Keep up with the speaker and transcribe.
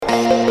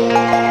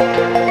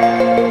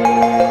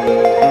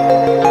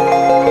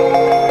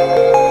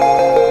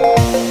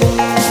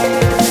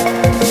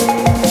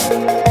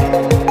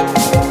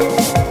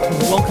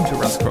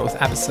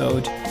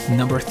episode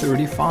number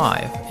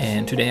 35.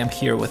 And today I'm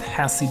here with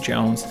Hassie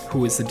Jones,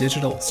 who is a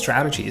digital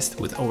strategist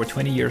with over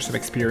 20 years of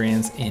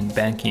experience in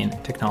banking,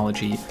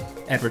 technology,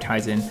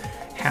 advertising.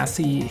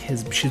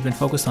 She's been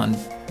focused on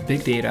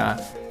big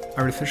data,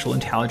 artificial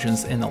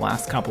intelligence in the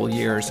last couple of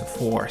years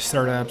for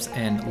startups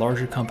and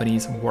larger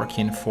companies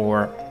working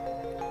for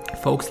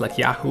folks like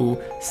Yahoo,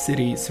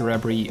 Citi,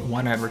 Cerebri,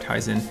 One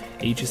Advertising,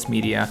 Aegis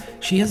Media.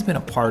 She has been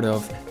a part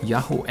of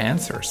Yahoo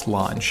Answers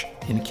launch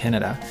in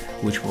Canada,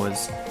 which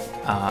was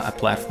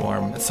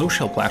a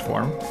social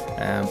platform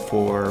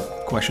for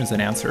questions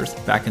and answers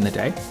back in the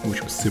day,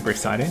 which was super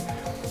exciting.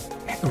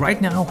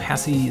 Right now,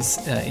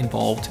 Hassie's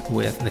involved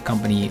with the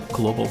company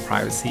Global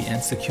Privacy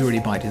and Security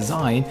by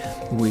Design,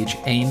 which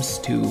aims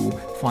to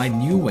find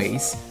new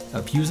ways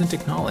of using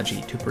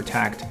technology to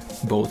protect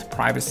both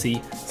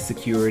privacy,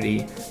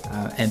 security,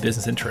 and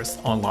business interests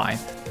online.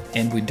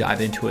 And we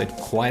dive into it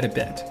quite a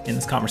bit in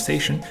this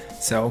conversation.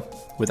 So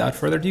without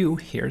further ado,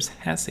 here's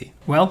Hassie.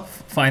 Well,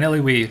 finally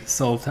we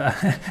solved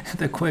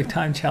the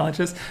QuickTime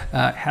challenges.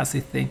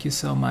 Hassie, thank you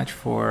so much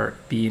for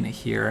being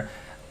here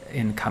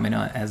and coming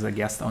on as a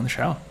guest on the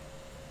show.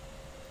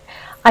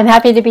 I'm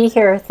happy to be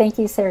here. Thank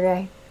you,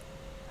 Sergey.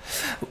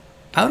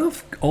 Out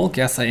of all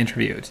guests I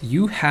interviewed,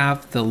 you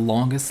have the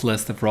longest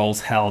list of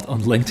roles held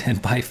on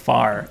LinkedIn by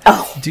far.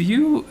 Oh. Do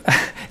you,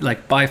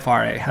 by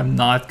far, I have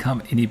not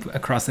come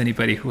across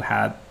anybody who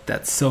had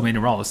that so many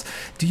roles.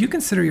 Do you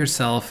consider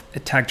yourself a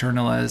tech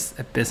journalist,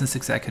 a business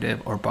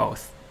executive, or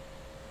both?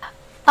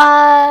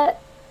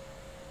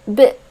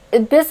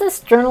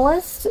 Business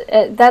journalist,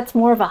 that's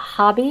more of a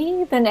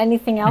hobby than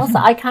anything else.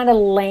 I kind of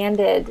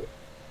landed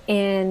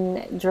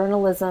in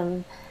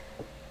journalism,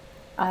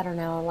 I don't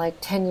know, like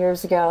 10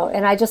 years ago.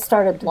 And I just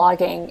started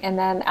blogging. And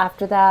then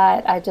after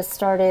that, I just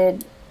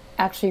started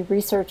actually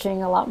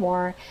researching a lot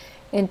more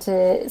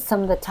into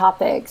some of the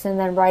topics and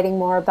then writing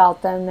more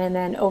about them. And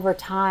then over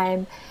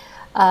time,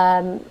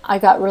 I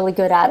got really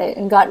good at it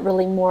and got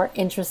really more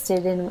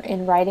interested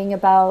in writing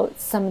about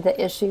some of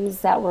the issues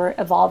that were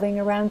evolving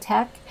around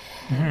tech.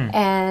 Mm-hmm.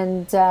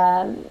 And,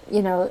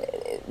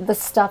 the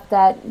stuff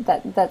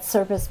that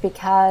surfaced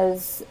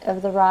because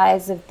of the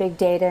rise of big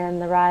data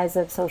and the rise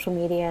of social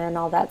media and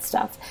all that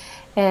stuff,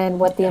 and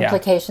what the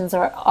implications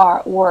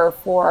were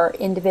for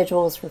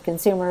individuals, for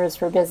consumers,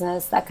 for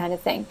business, that kind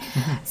of thing.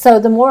 Mm-hmm. So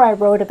the more I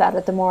wrote about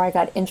it, the more I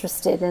got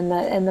interested, and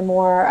the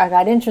more I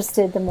got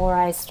interested, the more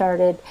I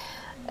started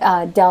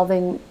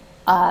delving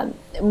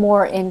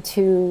more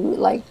into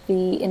like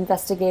the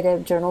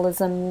investigative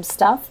journalism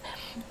stuff.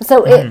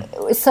 So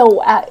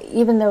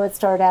even though it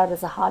started out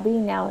as a hobby,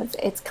 now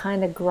it's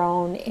kind of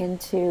grown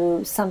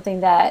into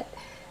something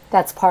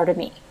that's part of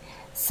me.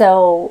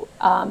 So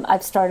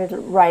I've started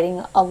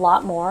writing a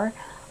lot more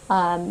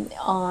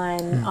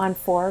on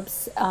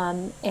Forbes,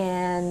 and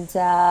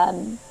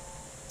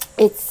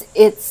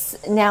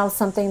it's now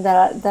something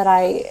that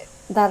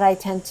I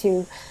tend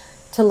to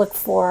look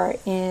for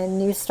in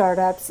new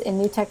startups, in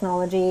new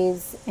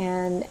technologies,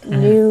 and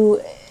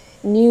new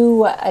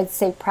I'd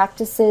say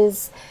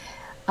practices,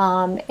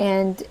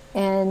 and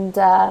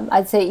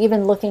I'd say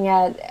even looking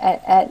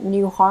at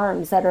new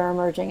harms that are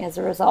emerging as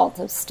a result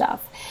of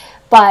stuff.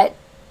 But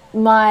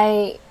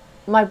my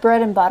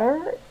bread and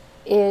butter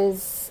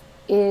is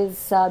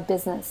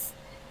business,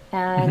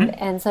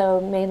 and so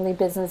mainly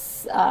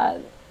business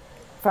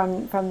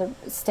from the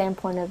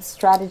standpoint of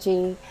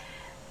strategy,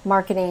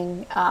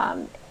 marketing,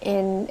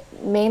 in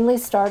mainly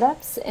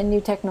startups and new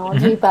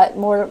technology, but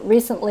more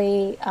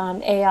recently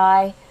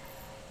AI,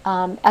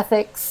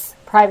 ethics,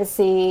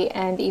 privacy,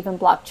 and even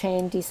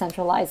blockchain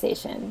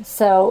decentralization.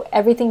 So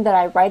everything that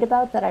I write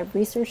about, that I've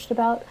researched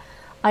about,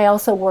 I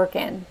also work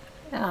in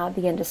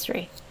the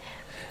industry.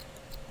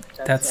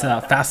 That's a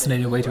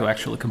fascinating way to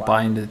actually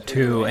combine the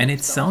two. And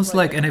it sounds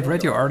like, and I've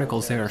read your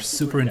articles, they are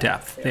super in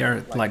depth.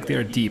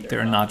 They're deep.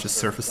 They're not just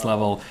surface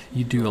level.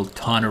 You do a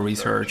ton of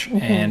research,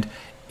 and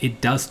it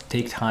does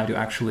take time to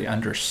actually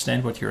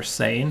understand what you're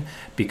saying,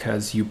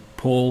 because you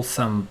pull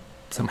some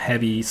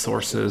heavy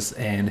sources,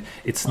 and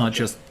it's not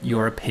just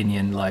your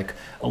opinion like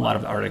a lot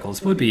of the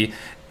articles would be.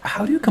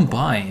 How do you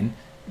combine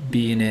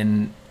being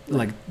in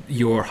like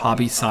your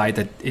hobby side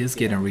that is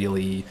getting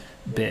really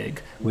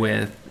big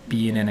with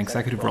being an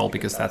executive role,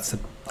 because that's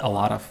a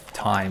lot of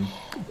time,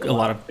 a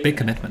lot of big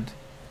commitment?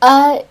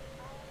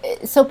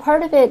 So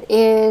part of it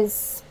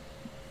is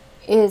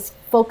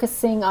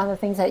focusing on the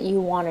things that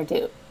you want to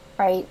do,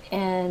 right?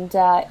 And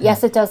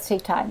yes, it does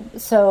take time.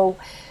 So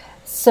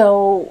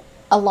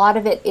a lot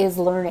of it is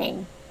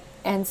learning,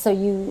 and so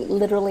you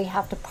literally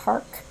have to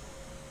park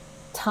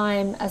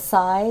time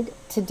aside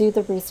to do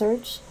the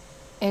research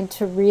and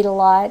to read a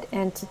lot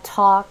and to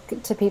talk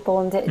to people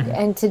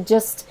and to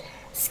just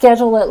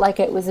schedule it like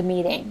it was a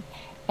meeting.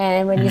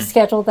 And when you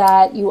schedule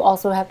that, you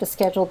also have to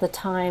schedule the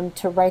time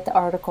to write the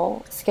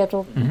article,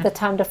 schedule the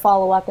time to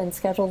follow up, and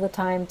schedule the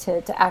time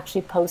to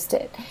actually post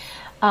it.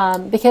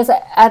 Because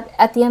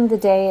at the end of the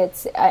day,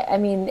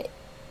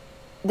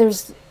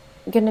 there's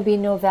going to be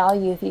no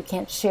value if you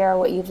can't share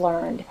what you've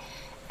learned.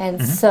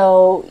 And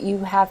so you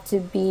have to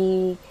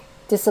be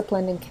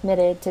disciplined and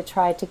committed to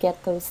try to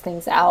get those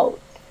things out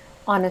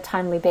on a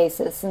timely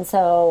basis. And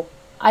so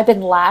I've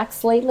been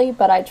lax lately,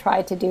 but I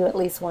try to do at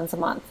least once a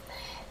month.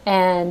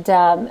 And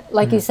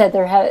like you said,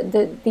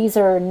 these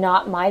are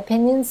not my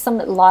opinions. A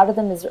lot of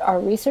them are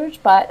research,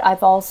 but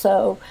I've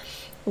also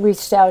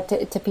reached out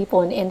to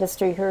people in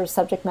industry who are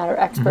subject matter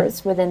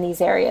experts within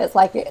these areas,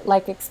 like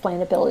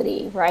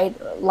explainability, right?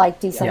 Like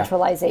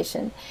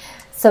decentralization,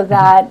 so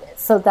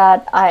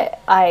that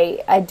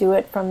I do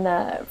it from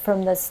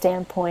the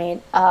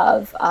standpoint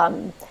of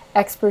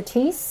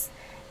expertise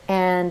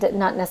and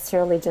not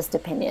necessarily just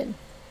opinion.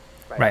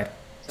 Right.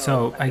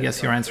 So I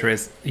guess your answer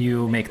is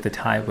you make the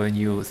time when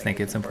you think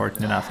it's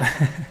important enough.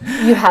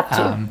 You have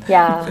to,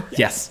 yeah.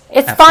 Yes,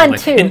 it's absolutely.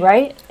 fun too,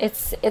 right?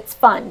 It's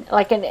fun.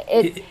 Like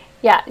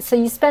yeah. So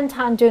you spend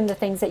time doing the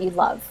things that you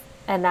love,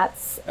 and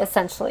that's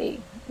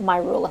essentially my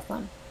rule of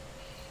thumb.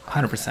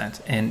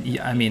 100%. And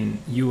I mean,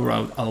 you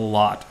wrote a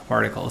lot of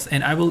articles,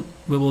 and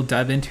we will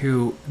dive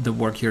into the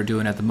work you're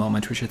doing at the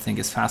moment, which I think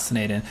is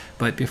fascinating.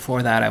 But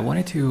before that, I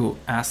wanted to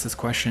ask this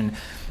question.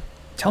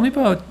 Tell me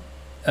about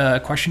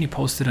a question you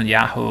posted on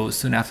Yahoo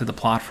soon after the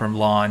platform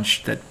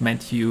launched that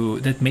made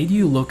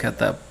you look at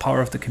the power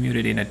of the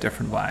community in a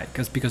different way,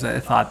 because I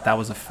thought that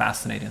was a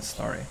fascinating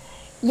story.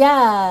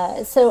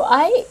 Yeah, so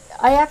I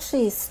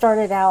actually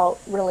started out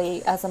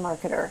really as a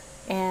marketer,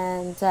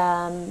 and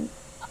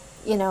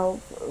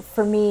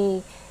for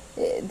me,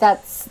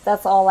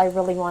 that's all I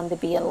really wanted to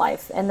be in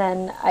life. And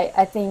then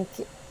I think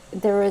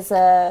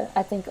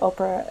I think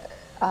Oprah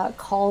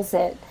calls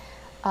it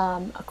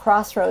a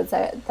crossroads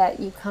that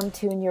you come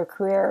to in your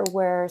career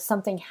where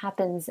something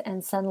happens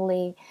and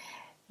suddenly,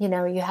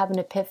 you have an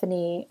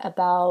epiphany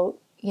about,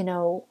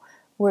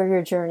 where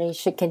your journey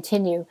should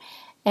continue.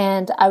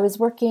 And I was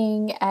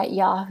working at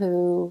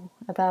Yahoo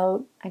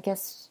about, I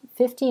guess,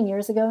 15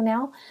 years ago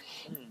now.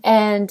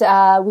 And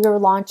we were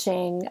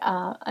launching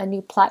a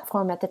new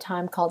platform at the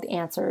time called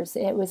Answers.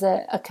 It was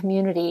a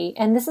community.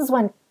 And this is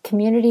when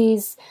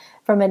communities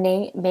from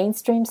a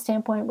mainstream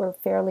standpoint were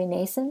fairly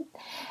nascent.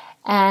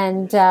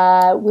 And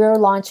we were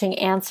launching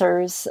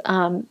Answers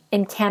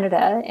in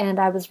Canada, and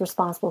I was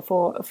responsible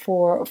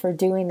for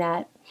doing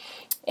that.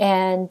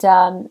 And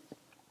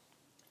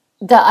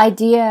the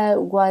idea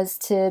was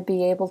to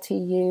be able to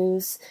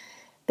use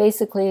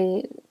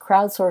basically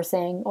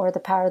crowdsourcing or the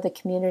power of the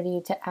community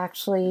to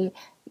actually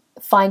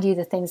find you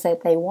the things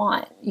that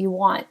you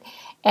want.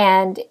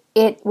 And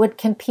it would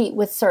compete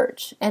with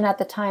search. And at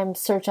the time,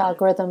 search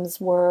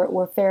algorithms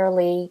were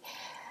fairly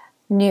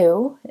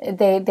new.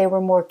 They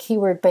were more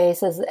keyword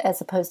based as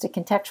opposed to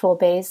contextual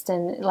based,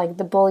 and like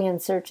the Boolean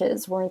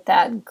searches weren't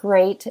that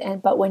great.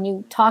 But when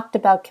you talked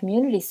about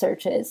community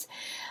searches,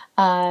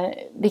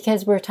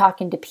 because we're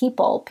talking to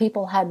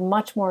people had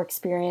much more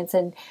experience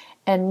and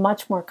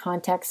much more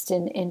context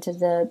into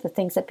the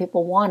things that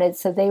people wanted,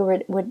 so they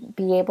would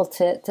be able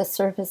to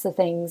surface the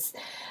things,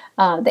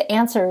 the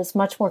answers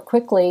much more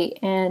quickly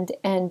and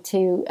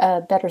to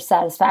better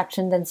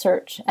satisfaction than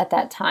search at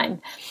that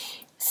time.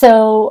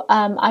 So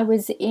I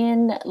was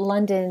in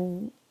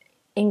London,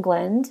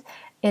 England,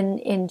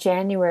 in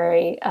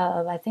January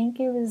of, I think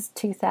it was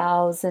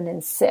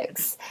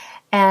 2006,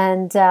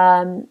 and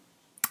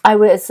I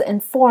was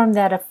informed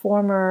that a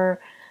former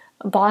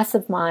boss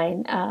of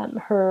mine,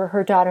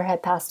 her daughter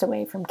had passed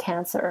away from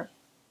cancer.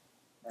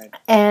 Right.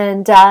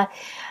 And I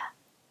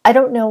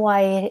don't know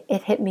why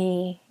it hit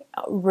me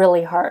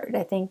really hard.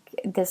 I think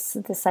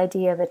this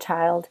idea of a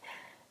child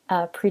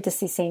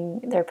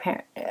predeceasing their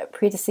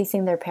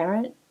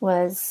parent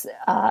was,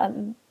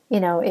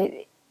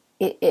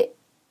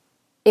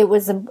 it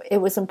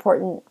was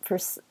important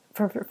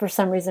for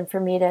some reason for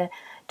me to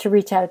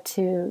reach out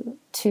to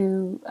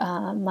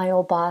my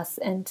old boss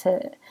and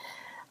to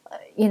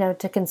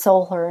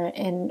console her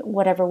in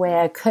whatever way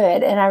I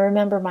could. And I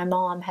remember my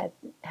mom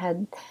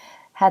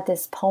had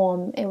this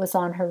poem. It was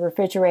on her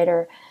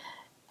refrigerator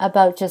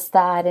about just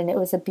that, and it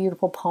was a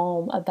beautiful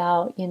poem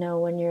about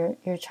when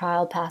your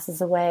child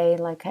passes away,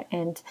 like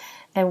and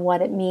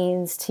what it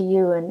means to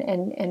you,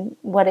 and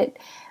what it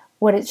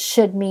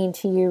should mean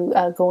to you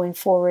going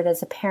forward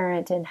as a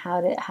parent, and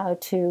how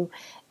to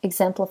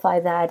exemplify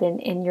that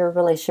in your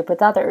relationship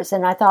with others.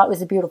 And I thought it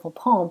was a beautiful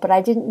poem, but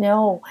I didn't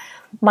know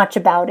much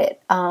about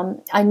it.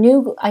 I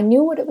knew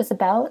what it was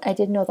about. I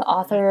didn't know the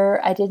author.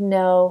 I didn't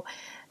know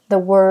the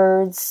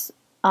words,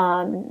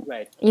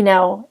 right.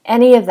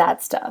 Any of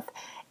that stuff.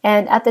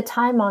 And at the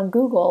time on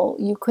Google,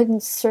 you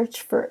couldn't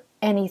search for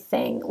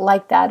anything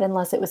like that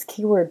unless it was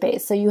keyword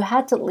based. So you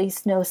had to at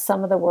least know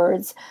some of the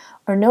words,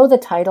 or know the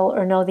title,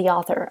 or know the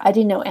author. I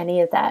didn't know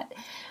any of that.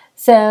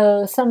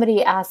 So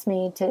somebody asked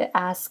me to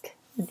ask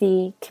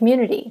the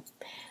community,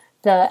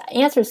 the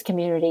Answers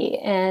community,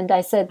 and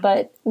I said,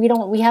 but we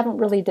haven't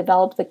really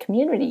developed the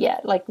community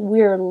yet. Like,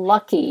 we're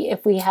lucky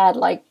if we had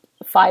like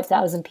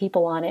 5,000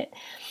 people on it.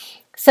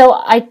 So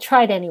I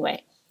tried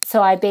anyway.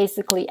 So I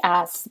basically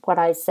asked what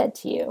I said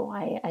to you.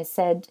 I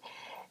said,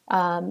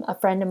 a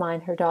friend of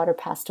mine, her daughter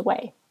passed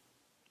away.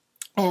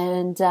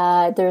 And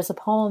there's a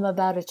poem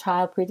about a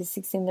child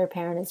predeceasing their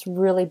parent. It's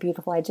really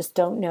beautiful. I just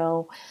don't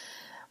know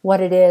what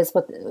it is,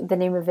 what the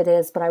name of it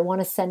is, but I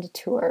want to send it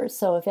to her.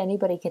 So if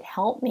anybody could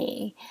help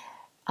me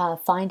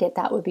find it,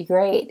 that would be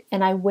great.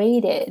 And I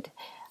waited.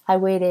 I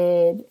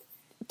waited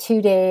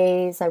 2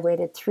 days. I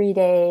waited 3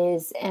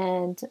 days.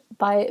 And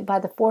by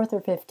the fourth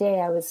or fifth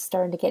day, I was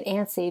starting to get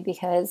antsy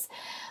because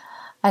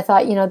I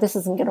thought, this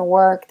isn't going to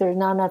work. There's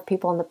not enough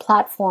people on the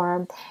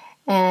platform.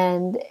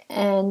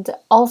 And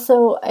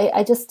also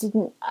I just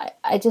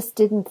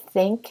didn't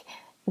think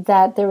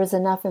that there was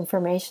enough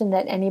information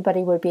that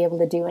anybody would be able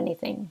to do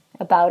anything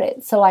about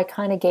it. So I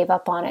kind of gave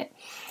up on it.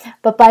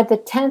 But by the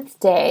 10th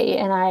day,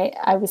 and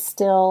I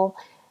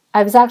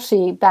was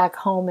actually back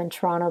home in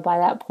Toronto by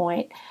that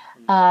point,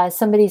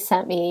 somebody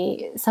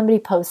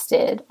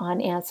posted on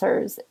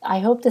Answers, "I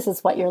hope this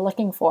is what you're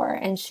looking for."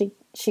 And she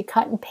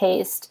cut and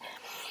pasted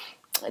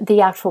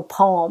the actual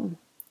poem.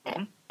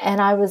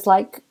 And I was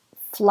like,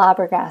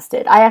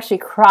 flabbergasted. I actually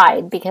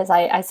cried because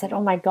I said, "Oh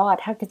my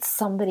God, how could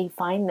somebody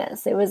find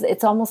this?"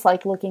 It's almost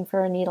like looking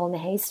for a needle in a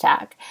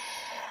haystack.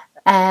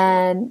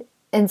 And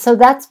so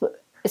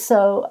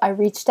I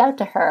reached out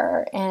to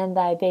her and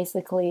I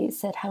basically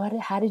said,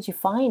 how did you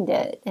find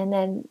it? And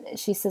then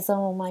she says,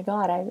 "Oh my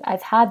God,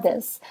 I've had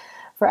this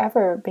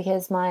forever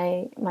because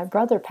my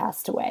brother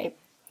passed away.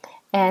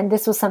 And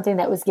this was something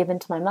that was given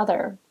to my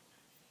mother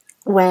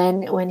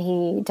when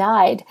he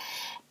died.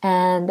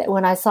 And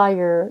when I saw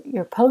your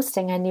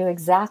posting, I knew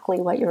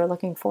exactly what you were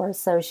looking for.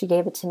 So she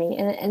gave it to me.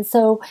 And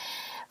so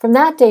from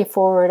that day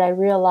forward, I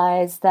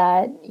realized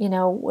that,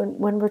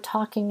 when we're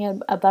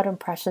talking about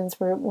impressions,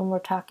 when we're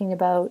talking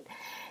about,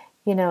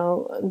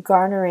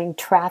 garnering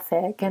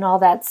traffic and all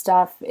that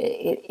stuff,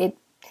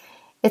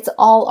 it's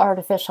all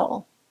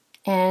artificial.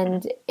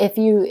 And if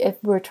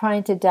we're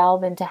trying to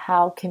delve into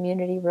how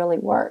community really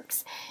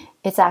works,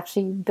 it's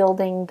actually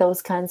building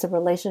those kinds of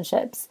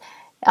relationships.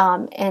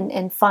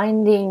 And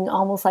finding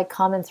almost like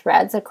common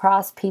threads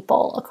across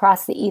people,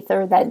 across the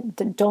ether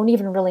that don't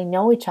even really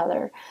know each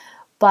other,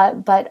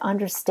 but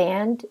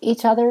understand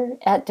each other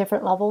at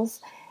different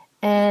levels,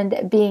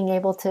 and being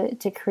able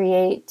to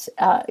create,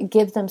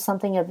 give them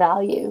something of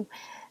value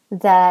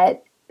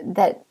that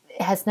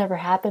has never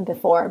happened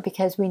before,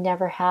 because we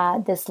never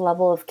had this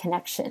level of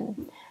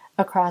connection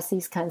across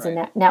these kinds of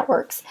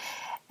networks.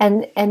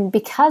 And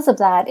because of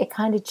that, it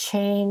kind of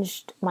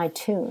changed my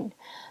tune.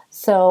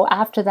 So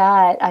after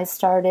that, I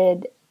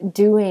started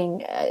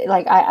doing,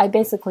 I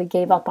basically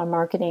gave up on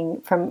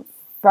marketing from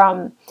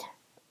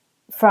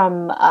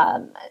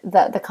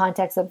the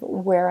context of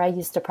where I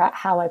used to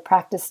how I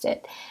practiced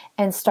it,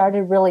 and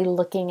started really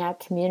looking at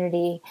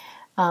community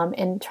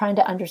and trying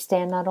to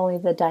understand not only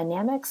the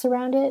dynamics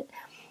around it,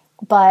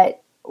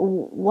 but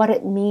what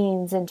it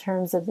means in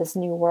terms of this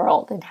new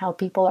world and how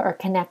people are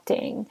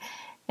connecting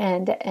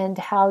and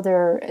how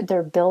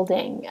they're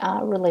building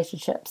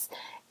relationships.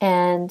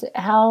 And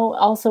how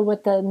also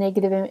what the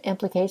negative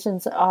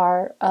implications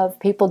are of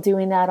people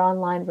doing that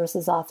online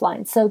versus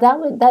offline. So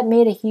that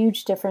made a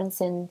huge difference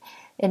in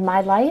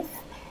my life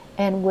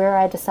and where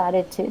I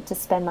decided to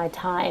spend my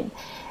time.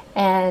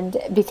 And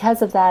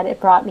because of that,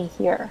 it brought me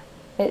here.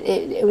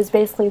 It was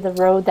basically the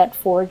road that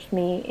forged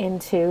me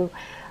into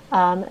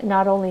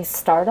not only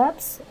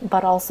startups,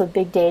 but also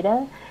big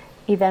data,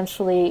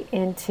 eventually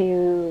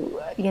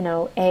into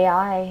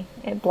AI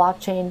and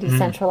blockchain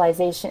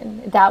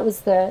decentralization. That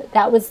was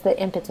the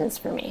impetus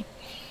for me.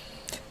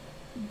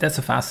 That's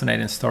a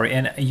fascinating story,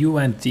 and you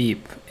went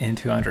deep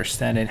into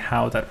understanding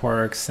how that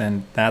works,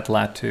 and that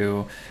led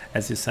to,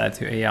 as you said,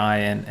 to AI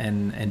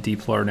and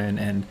deep learning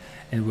and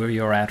where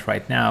you're at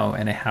right now.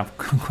 And I have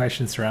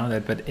questions around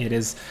it, but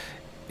it's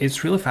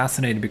really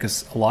fascinating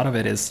because a lot of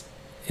it is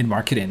in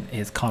marketing,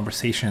 is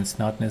conversations,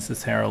 not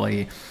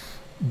necessarily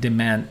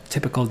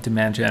typical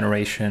demand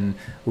generation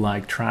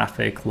like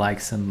traffic,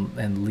 likes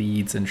and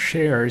leads and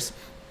shares.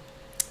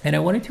 And I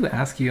wanted to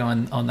ask you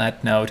on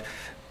that note,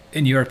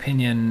 in your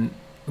opinion,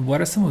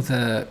 what are some of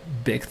the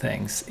big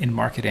things in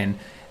marketing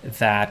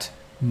that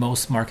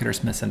most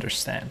marketers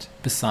misunderstand,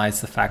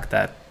 besides the fact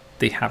that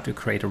they have to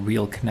create a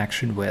real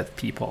connection with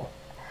people?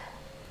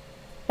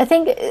 I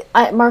think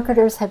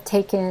marketers have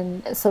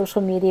taken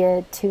social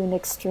media to an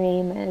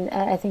extreme, and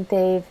I think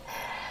they've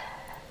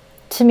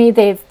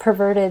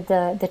perverted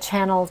the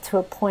channel to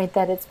a point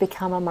that it's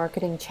become a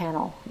marketing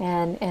channel,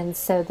 and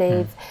so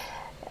they're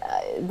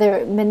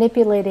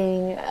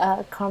manipulating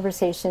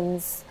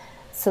conversations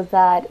so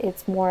that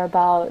it's more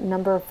about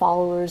number of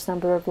followers,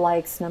 number of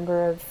likes,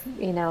 number of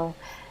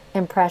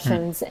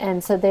impressions,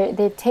 and so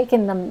they've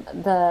taken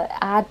the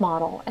ad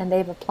model and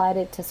they've applied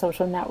it to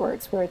social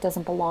networks where it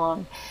doesn't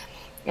belong,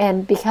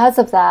 and because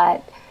of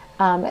that.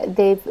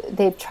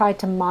 They've tried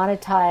to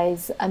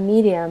monetize a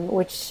medium,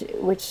 which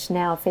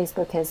now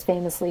Facebook has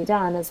famously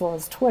done, as well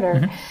as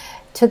Twitter,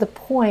 to the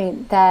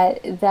point that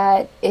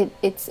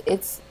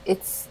it's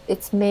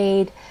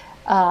made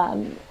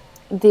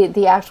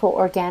the actual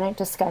organic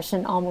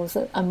discussion almost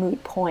a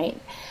moot point.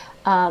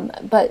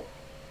 But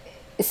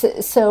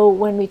so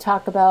when we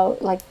talk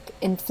about like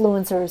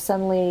influencers,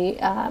 suddenly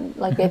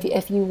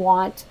if you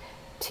want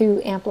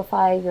to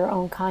amplify your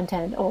own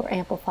content or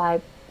amplify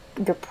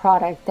your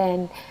product,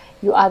 then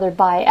you either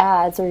buy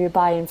ads or you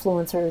buy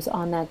influencers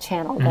on that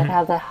channel that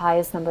have the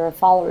highest number of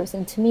followers.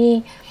 And to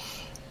me,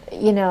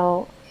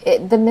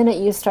 the minute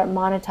you start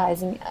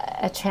monetizing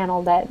a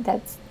channel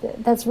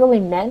that's really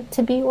meant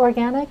to be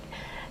organic,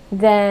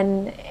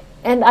 then,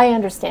 and I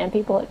understand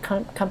people at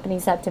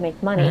companies have to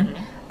make money,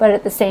 but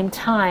at the same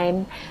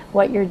time,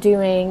 what you're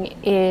doing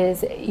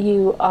is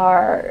you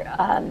are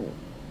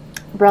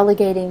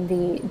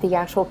relegating the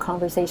actual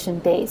conversation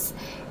base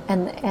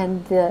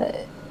and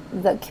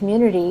the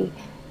community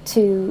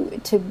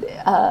to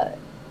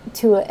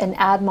an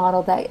ad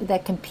model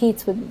that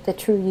competes with the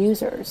true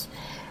users.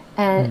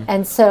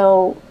 And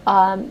so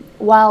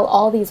while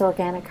all these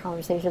organic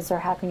conversations are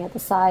happening at the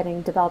side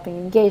and developing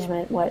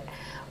engagement,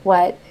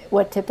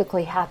 what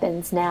typically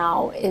happens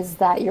now is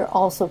that you're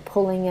also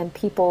pulling in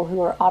people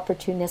who are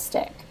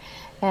opportunistic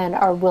and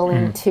are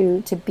willing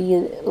to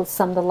be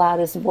some of the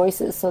loudest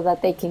voices so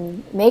that they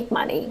can make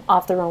money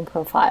off their own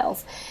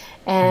profiles.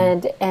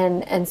 And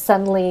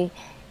suddenly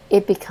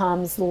it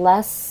becomes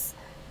less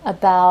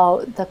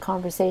about the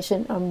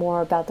conversation and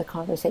more about the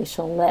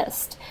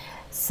conversationalist.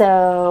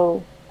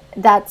 So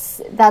that's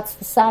the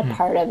sad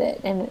part of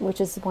it, and which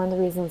is one of the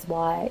reasons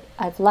why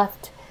I've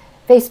left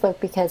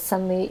Facebook, because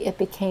suddenly it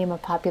became a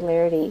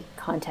popularity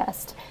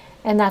contest,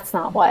 and that's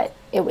not what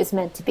it was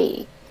meant to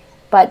be.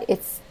 But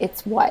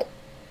it's what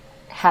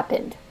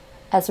happened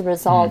as a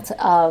result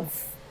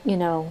of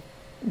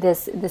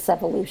this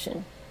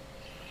evolution.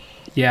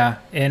 Yeah,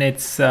 and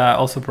it's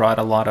also brought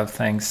a lot of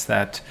things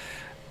that,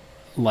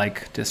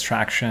 like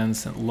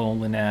distractions and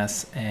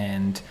loneliness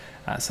and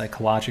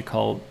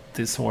psychological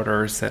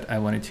disorders that I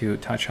wanted to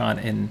touch on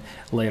in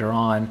later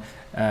on.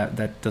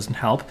 That doesn't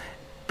help.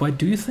 But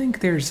do you think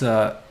there's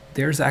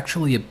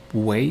actually a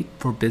way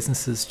for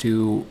businesses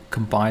to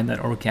combine that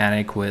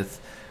organic with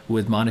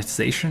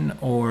monetization,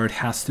 or it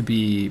has to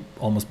be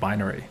almost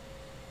binary?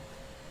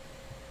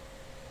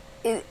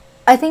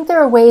 I think there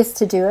are ways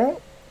to do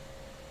it,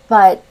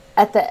 but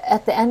at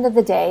the end of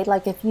the day,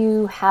 like if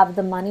you have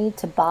the money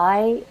to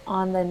buy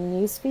on the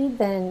newsfeed,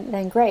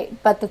 then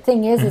great. But the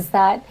thing is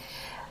that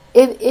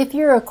if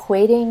you're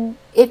equating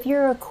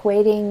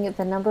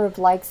the number of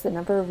likes, the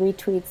number of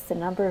retweets, the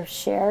number of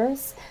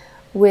shares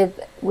with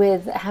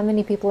how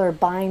many people are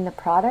buying the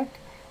product,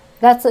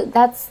 that's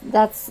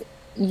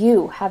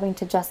you having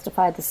to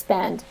justify the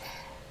spend,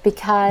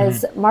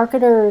 because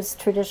marketers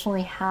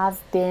traditionally have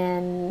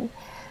been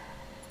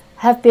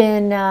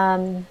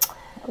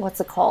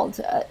what's it called?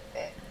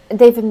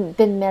 They've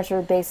been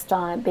measured based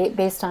on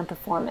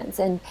performance,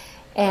 and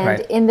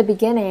Right. in the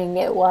beginning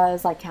it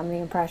was like how many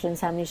impressions,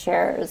 how many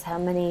shares, how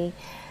many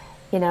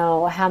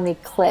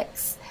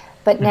clicks.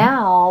 But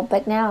now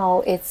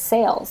it's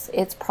sales,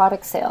 it's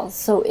product sales.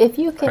 So if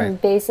you can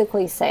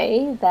basically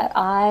say that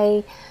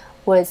I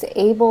was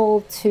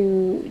able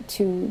to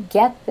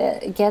get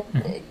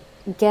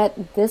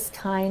this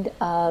kind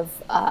of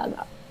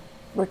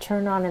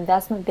return on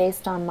investment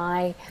based on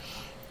my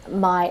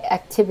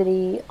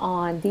activity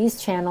on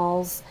these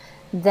channels,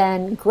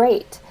 then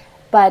great.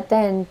 But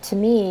then to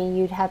me,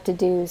 you'd have to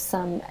do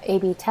some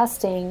A/B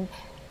testing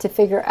to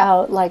figure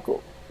out like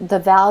the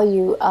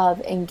value of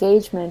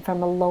engagement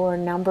from a lower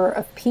number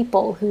of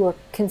people who are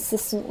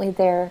consistently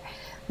there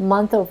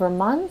month over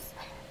month,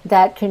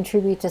 that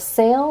contribute to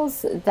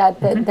sales, that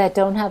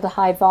don't have the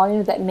high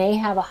volume, that may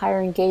have a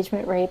higher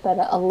engagement rate but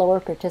a lower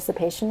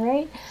participation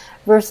rate,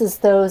 versus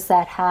those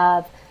that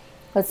have,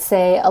 let's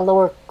say, a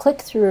lower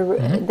click-through,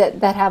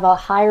 that have a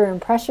higher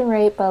impression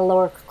rate but a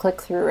lower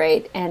click-through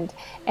rate, and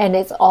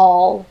it's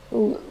all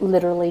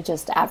literally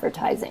just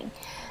advertising.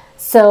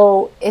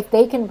 So if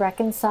they can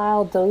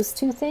reconcile those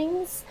two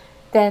things,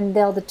 then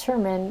they'll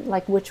determine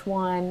like which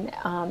one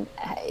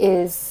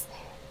has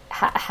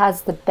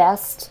the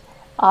best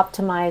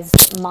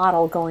optimized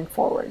model going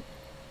forward.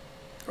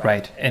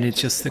 Right, and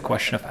it's just a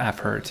question of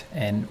effort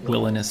and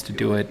willingness to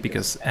do it,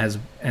 because as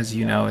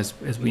you know, as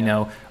we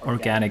know,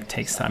 organic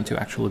takes time to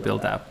actually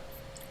build up.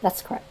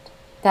 That's correct.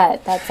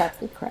 That's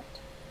absolutely correct.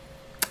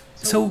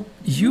 So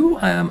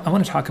I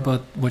want to talk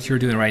about what you're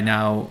doing right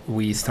now.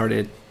 We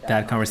started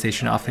that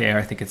conversation off air.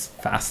 I think it's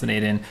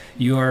fascinating.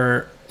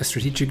 You're a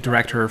strategic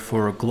director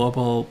for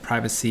global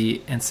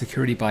privacy and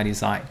security by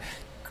design.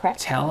 Correct.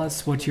 Tell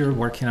us what you're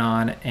working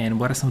on and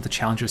what are some of the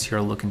challenges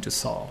you're looking to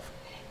solve.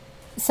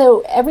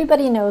 So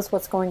everybody knows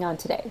what's going on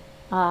today.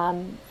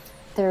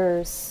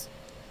 There's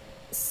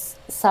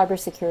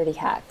cybersecurity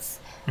hacks.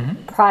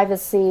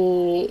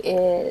 Privacy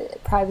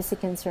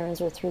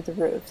concerns are through the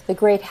roof. The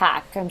Great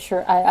Hack, I'm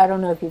sure, I don't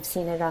know if you've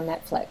seen it on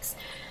Netflix.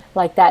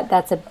 Like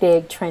that's a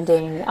big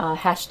trending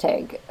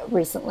hashtag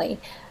recently.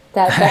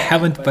 I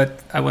haven't,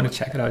 but I want to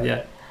check it out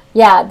yet.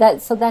 Yeah,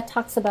 that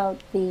talks about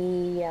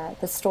the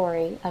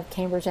story of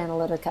Cambridge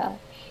Analytica,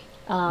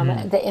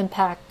 the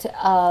impact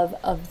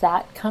of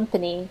that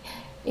company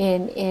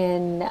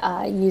in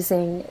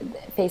using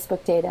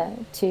Facebook data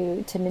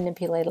to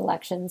manipulate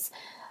elections.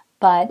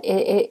 But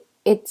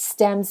it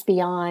stems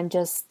beyond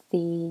just the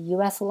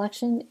U.S.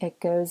 election. It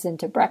goes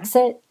into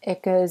Brexit.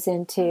 It goes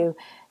into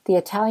the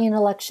Italian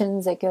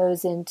elections. It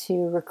goes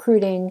into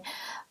recruiting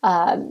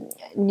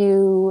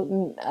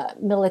new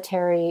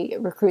military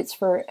recruits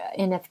for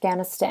in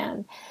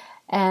Afghanistan,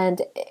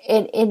 and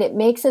it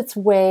makes its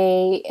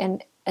way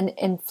and an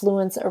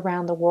influence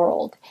around the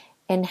world,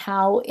 and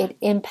how it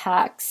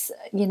impacts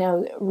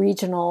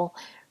regional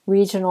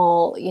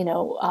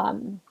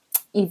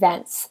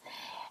events,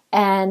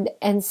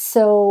 and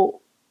so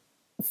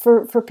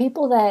for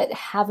people that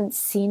haven't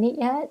seen it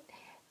yet,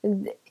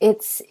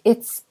 it's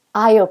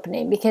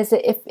eye-opening, because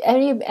if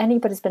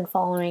anybody's been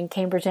following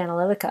Cambridge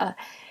Analytica,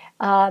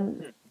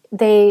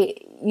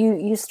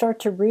 you start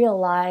to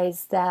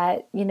realize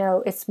that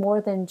it's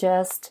more than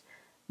just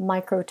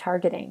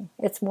micro-targeting.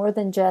 It's more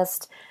than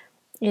just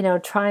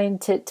trying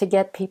to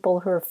get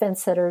people who are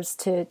fence sitters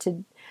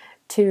to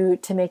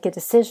make a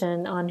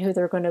decision on who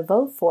they're going to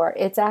vote for.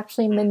 It's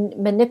actually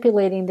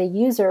manipulating the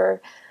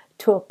user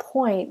to a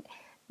point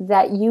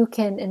that you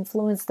can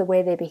influence the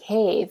way they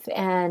behave,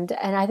 and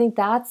I think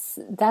that's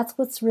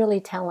what's really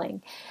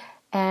telling.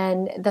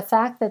 And the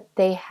fact that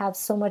they have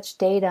so much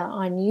data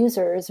on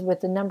users,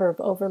 with the number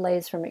of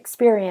overlays from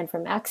Experian,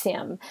 from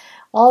Acxiom,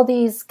 all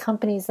these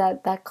companies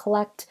that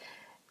collect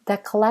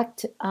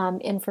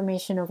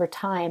information over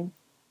time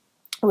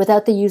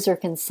without the user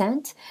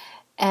consent,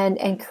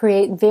 and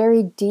create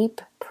very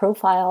deep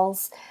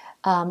profiles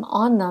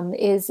on them,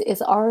 is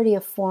already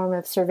a form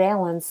of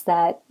surveillance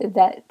that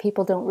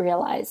people don't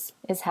realize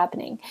is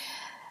happening.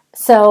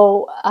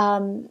 So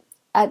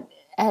at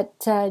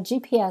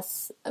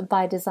GPS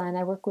by Design,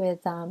 I work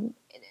with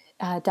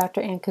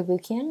Dr. Ann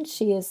Cavoukian.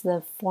 She is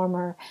the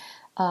former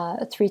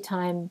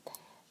 3-time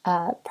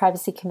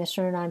privacy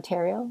commissioner in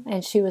Ontario,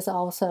 and she was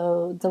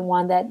also the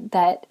one that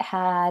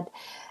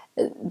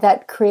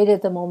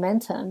created the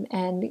momentum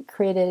and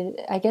created,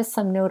 I guess,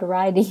 some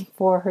notoriety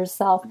for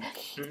herself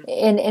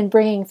in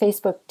bringing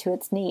Facebook to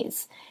its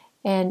knees,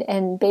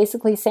 and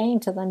basically saying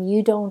to them,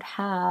 you don't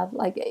have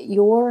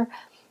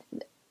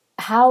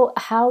how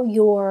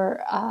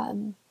you're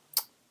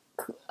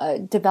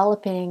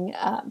developing,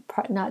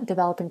 not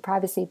developing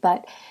privacy,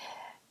 but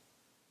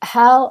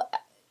how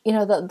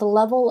the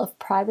level of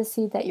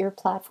privacy that your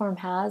platform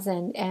has,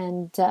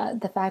 and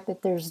the fact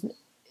that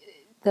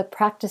the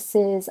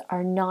practices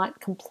are not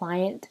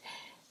compliant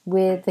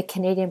with the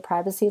Canadian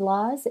privacy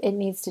laws. It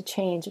needs to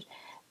change,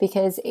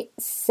 because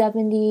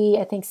 70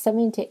 to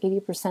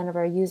 80% of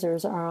our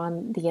users are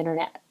on the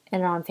internet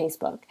and on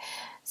Facebook.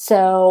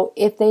 So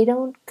if they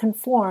don't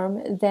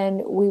conform,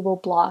 then we will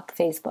block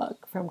Facebook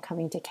from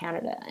coming to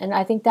Canada. And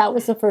I think that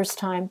was the first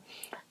time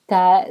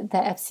that the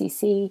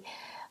FCC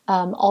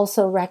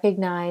also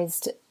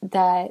recognized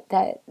that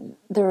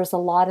there was a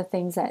lot of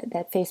things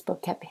that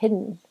Facebook kept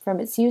hidden from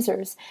its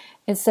users.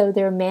 And so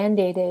they're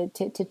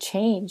mandated to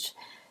change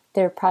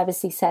their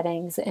privacy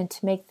settings and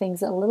to make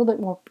things a little bit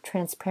more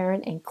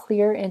transparent and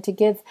clear, and to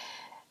give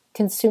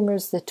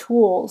consumers the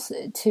tools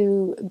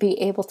to be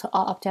able to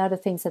opt out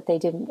of things that they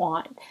didn't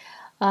want.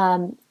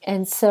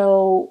 And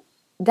so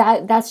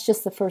that's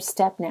just the first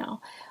step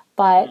now.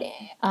 But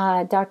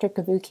Dr.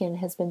 Cavoukian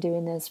has been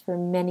doing this for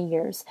many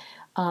years,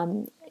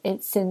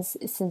 since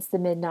the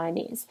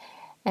mid-90s.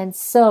 And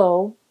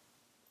so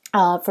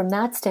from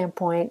that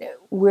standpoint,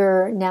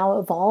 we're now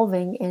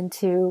evolving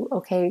into,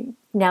 okay,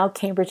 now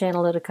Cambridge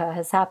Analytica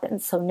has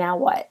happened, so now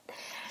what?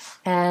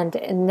 And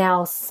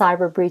now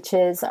cyber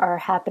breaches are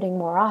happening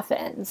more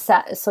often.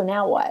 So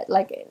now what?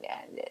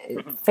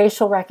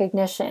 Facial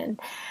recognition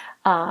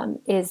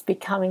is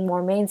becoming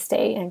more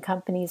mainstay, and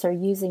companies are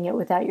using it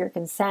without your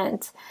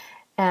consent,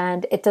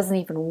 and it doesn't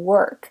even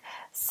work.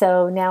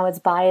 So now it's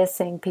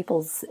biasing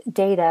people's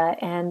data,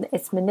 and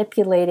it's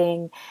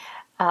manipulating.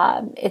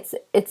 It's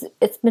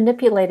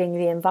manipulating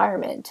the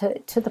environment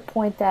to the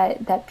point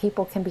that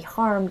people can be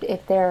harmed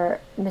if they're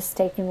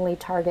mistakenly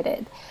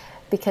targeted,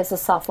 because the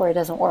software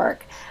doesn't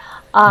work.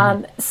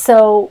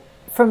 So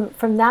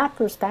from that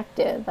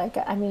perspective,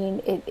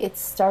 it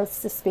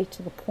starts to speak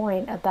to the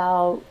point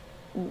about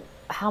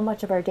how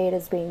much of our data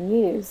is being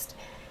used,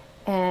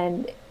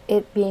 and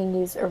it being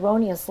used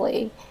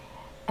erroneously,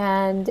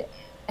 and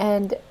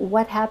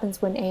what happens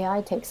when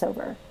AI takes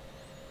over,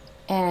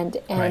 and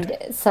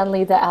right.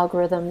 Suddenly the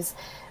algorithms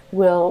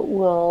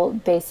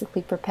will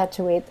basically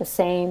perpetuate the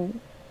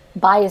same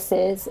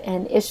biases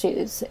and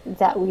issues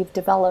that we've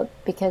developed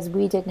because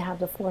we didn't have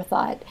the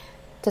forethought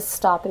to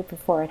stop it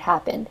before it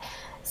happened.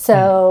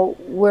 So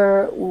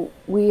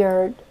we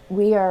are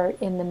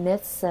in the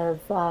midst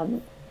of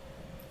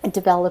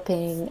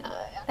developing,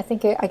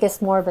 I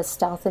guess more of a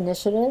stealth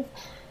initiative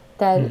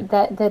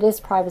that is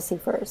privacy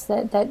first,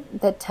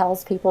 that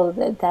tells people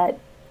that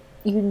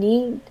you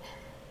need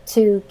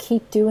to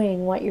keep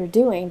doing what you're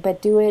doing,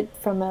 but do it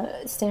from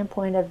a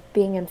standpoint of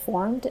being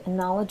informed and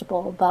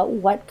knowledgeable about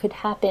what could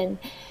happen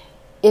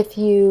if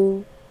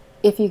you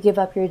give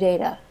up your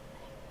data.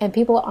 And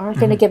people aren't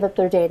going to give up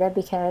their data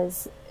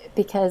because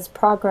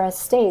progress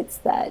states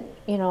that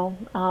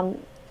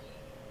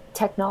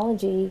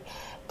technology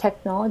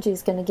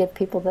is going to give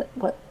people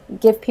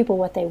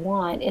what they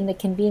want in the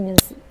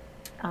convenience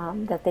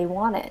that they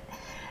want it.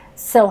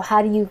 So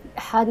how do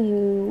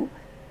you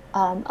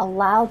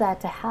allow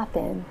that to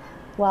happen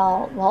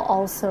while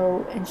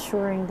also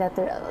ensuring that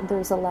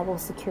there's a level of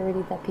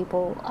security that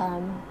people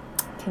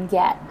can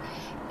get,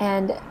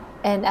 and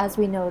as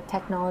we know,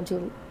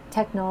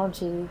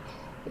 technology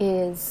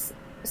is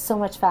so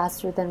much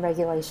faster than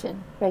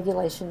regulation.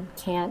 Regulation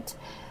can't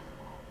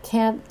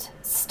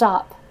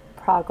stop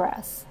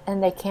progress,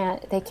 and they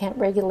can't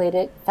regulate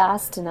it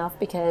fast enough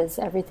because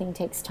everything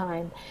takes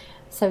time.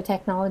 So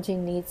technology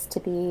needs to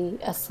be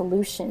a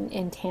solution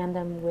in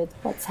tandem with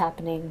what's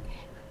happening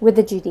with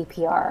the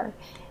GDPR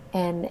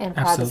and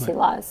privacy Absolutely.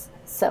 laws.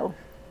 So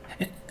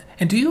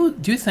And do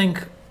you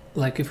think,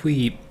 like, if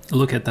we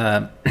look at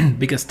the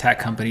biggest tech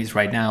companies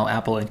right now,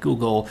 Apple and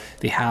Google,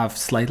 they have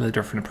slightly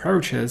different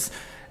approaches,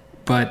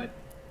 but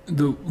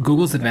the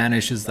Google's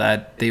advantage is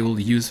that they will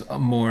use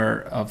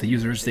more of the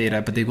user's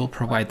data, but they will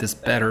provide this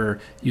better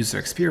user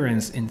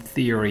experience in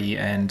theory.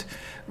 And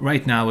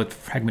right now, with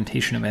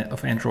fragmentation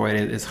of Android,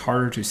 it is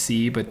harder to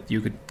see, but you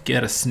could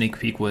get a sneak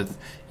peek with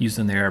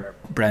using their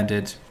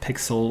branded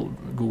Pixel,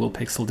 Google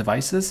Pixel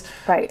devices.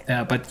 right.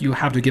 But you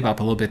have to give up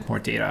a little bit more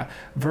data.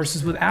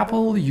 Versus with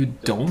Apple, you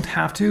don't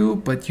have to,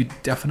 but you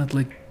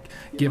definitely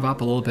give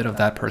up a little bit of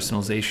that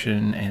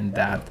personalization and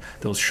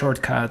those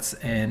shortcuts,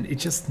 and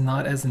it's just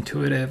not as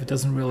intuitive. It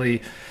doesn't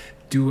really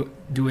do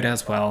it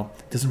as well.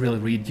 It doesn't really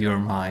read your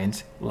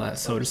mind,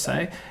 so to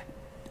say.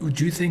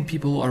 Do you think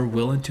people are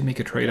willing to make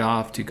a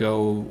trade-off to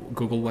go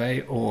Google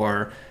way,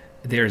 or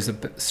there's a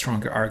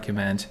stronger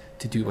argument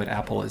to do what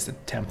Apple is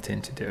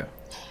attempting to do?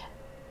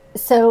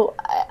 So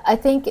I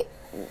think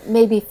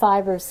maybe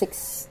 5 or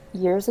 6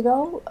 years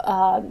ago,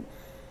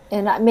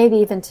 and maybe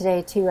even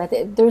today too,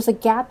 there's a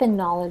gap in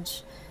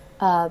knowledge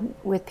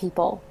with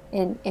people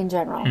in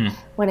general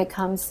when it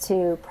comes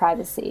to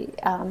privacy.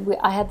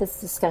 I had this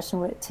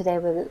discussion today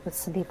with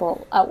some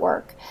people at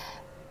work.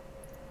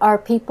 Are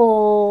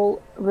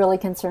people really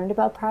concerned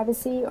about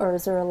privacy, or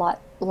is there a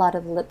lot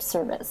of lip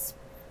service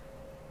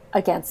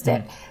against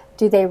it?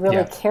 Do they really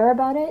Yeah. care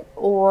about it,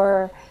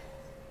 or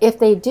if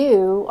they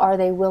do, are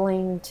they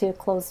willing to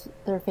close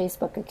their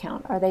Facebook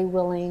account? Are they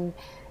willing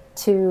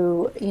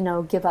to,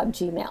 give up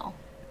Gmail?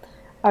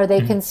 Are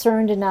they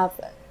concerned enough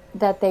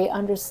that they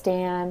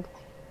understand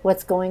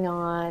what's going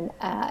on,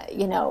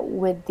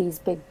 with these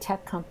big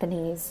tech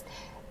companies,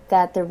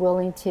 that they're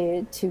willing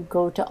to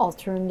go to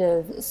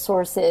alternative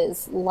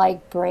sources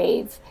like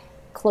Brave,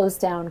 close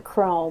down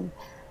Chrome,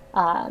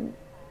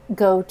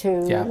 go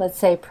to, Yeah. let's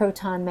say,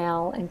 Proton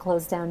Mail and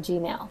close down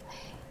Gmail?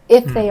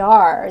 If they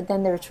are,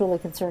 then they're truly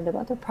concerned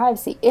about their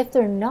privacy. If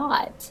they're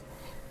not,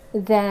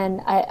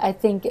 then I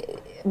think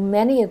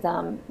many of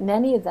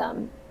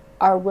them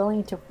are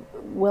willing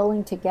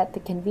to get the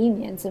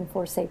convenience and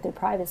forsake their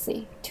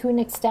privacy to an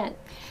extent.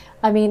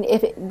 I mean,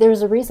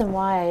 there's a reason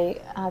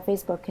why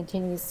Facebook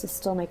continues to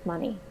still make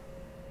money,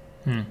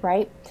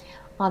 right,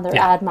 on their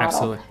Yeah, ad model.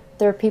 absolutely.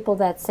 There are people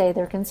that say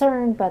they're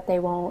concerned, but they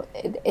won't.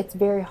 It's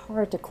very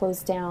hard to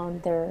close down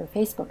their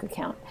Facebook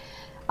account.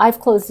 I've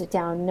closed it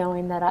down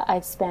knowing that I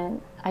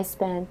spent,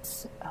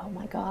 oh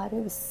my God,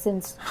 it was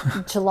since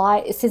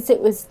since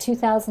it was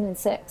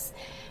 2006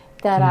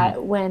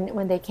 that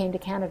when they came to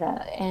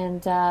Canada,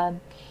 and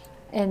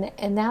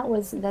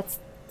that's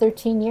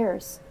 13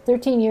 years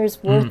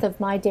worth of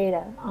my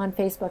data on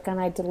Facebook, and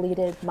I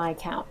deleted my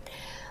account.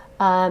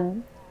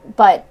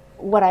 But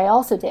what I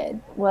also did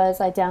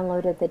was I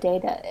downloaded the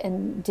data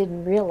and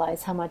didn't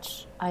realize how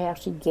much I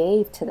actually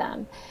gave to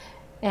them.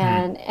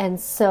 And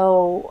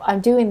so I'm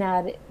doing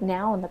that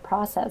now in the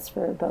process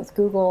for both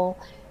Google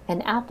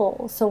and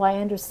Apple, so I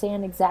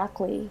understand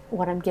exactly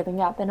what I'm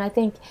giving up. And I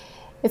think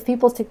if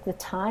people took the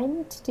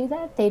time to do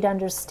that, they'd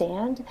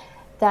understand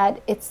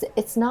that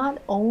it's not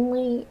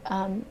only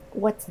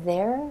what's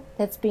there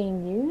that's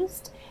being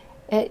used.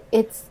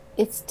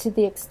 It's to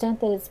the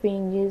extent that it's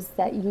being used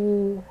that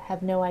you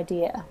have no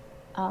idea,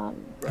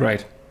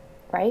 Right.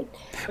 right?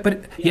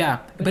 But yeah,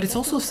 but it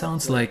also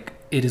sounds like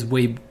it is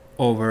way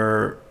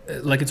over,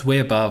 like it's way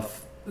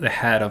above the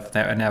head of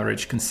an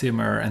average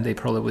consumer, and they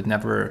probably would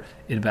never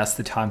invest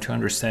the time to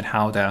understand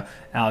how the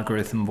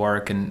algorithm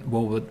work and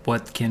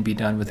what can be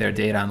done with their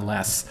data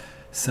unless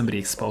somebody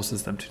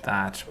exposes them to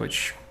that,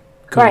 which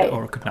could Right.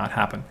 or could not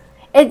happen.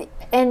 And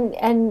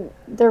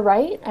they're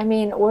right. I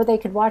mean, or they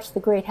could watch The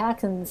Great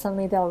Hack and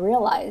suddenly they'll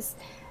realize.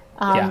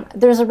 Yeah.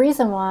 There's a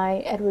reason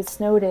why Edward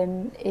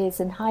Snowden is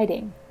in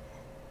hiding,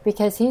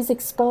 because he's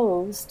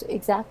exposed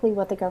exactly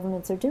what the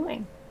governments are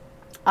doing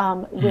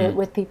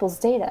with people's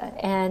data.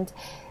 And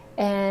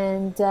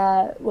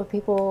what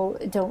people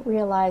don't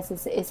realize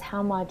is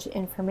how much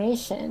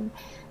information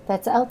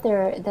that's out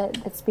there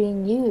that's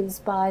being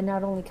used by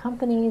not only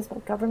companies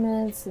but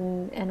governments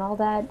and all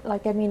that.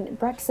 Like, I mean,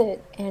 Brexit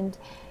and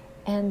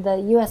the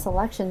U.S.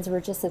 elections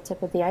were just the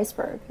tip of the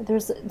iceberg.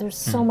 There's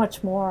so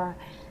much more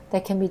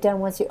that can be done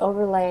once you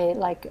overlay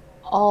like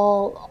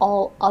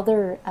all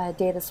other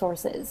data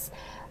sources,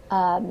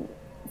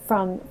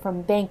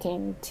 from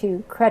banking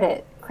to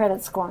credit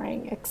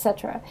scoring,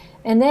 etc.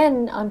 And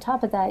then on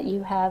top of that,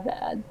 you have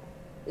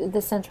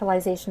the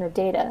centralization of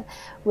data,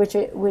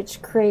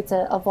 which creates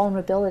a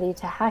vulnerability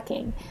to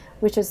hacking,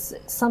 which is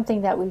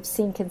something that we've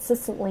seen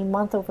consistently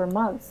month over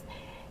month,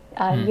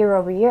 year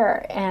over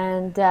year.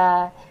 And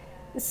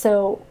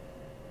so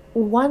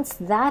once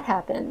that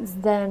happens,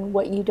 then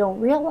what you don't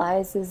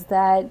realize is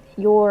that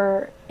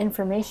your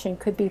information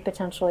could be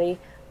potentially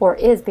or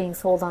is being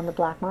sold on the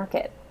black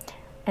market.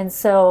 And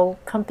so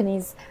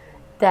companies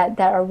that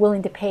are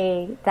willing to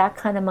pay that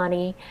kind of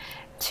money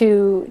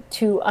to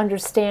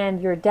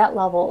understand your debt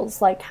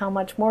levels, like how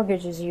much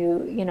mortgages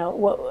you know,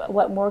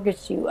 what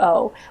mortgage you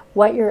owe,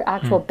 what your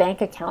actual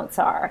bank accounts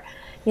are,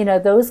 you know,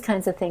 those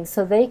kinds of things.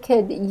 So they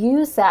could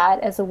use that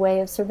as a way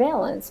of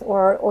surveillance,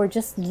 or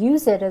just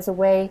use it as a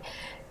way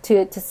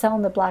to sell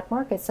in the black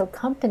market. So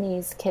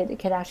companies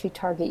could actually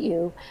target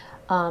you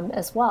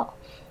as well.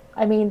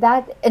 I mean,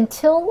 that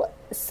until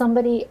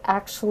somebody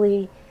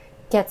actually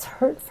gets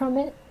hurt from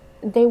it,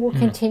 they will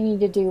continue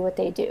to do what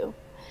they do.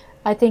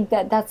 I think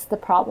that's the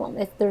problem.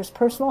 If there's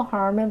personal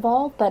harm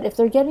involved, but if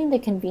they're getting the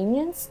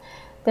convenience,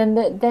 then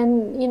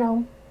you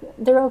know,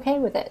 they're okay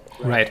with it.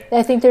 Right.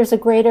 I think there's a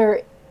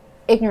greater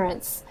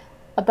ignorance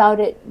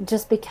about it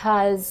just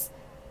because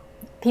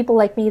people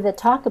like me that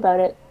talk about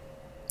it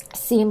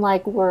seem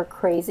like we're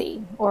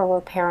crazy or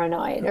we're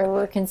paranoid or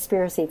we're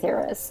conspiracy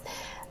theorists.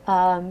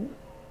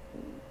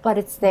 But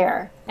it's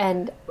there.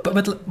 And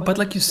but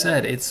like you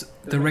said, it's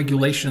the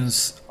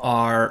regulations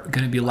are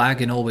going to be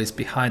lagging always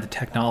behind the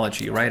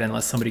technology, right?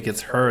 Unless somebody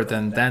gets hurt,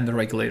 then the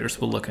regulators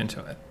will look into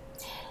it.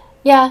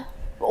 Yeah,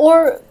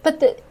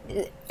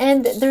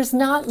 and there's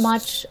not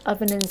much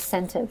of an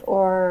incentive,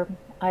 or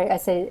I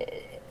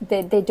say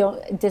they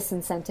don't,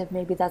 disincentive,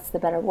 maybe that's the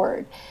better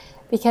word,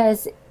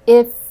 because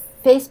if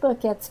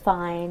Facebook gets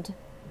fined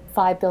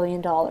 $5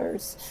 billion,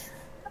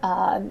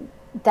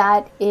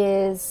 that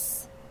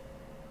is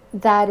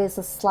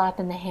a slap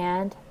in the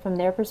hand from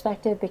their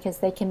perspective, because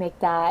they can make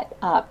that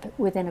up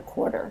within a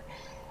quarter.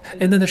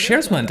 And then the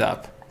shares went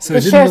up, so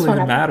it didn't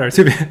really matter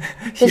to be.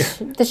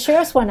 The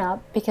shares went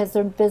up because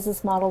their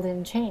business model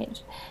didn't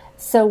change.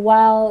 So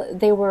while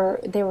they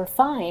were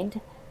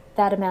fined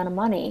that amount of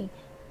money,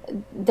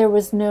 there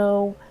was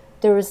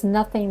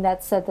nothing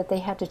that said that they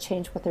had to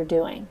change what they're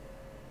doing.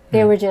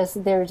 They were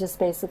just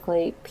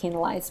basically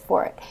penalized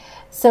for it.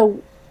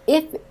 So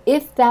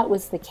if that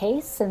was the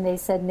case, and they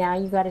said, now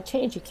you got to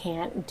change, you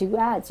can't do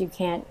ads, you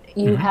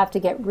have to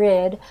get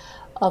rid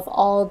of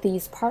all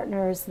these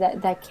partners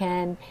that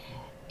can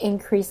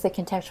increase the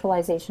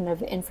contextualization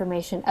of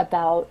information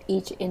about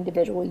each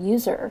individual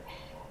user,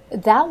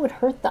 that would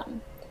hurt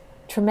them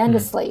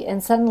tremendously.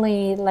 And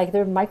suddenly, like,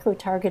 their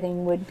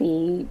micro-targeting would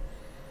be,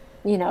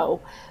 you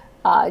know,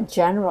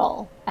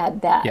 general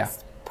at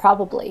best,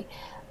 probably.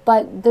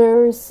 But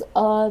there's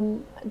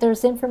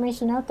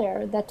information out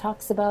there that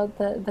talks about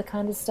the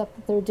kind of stuff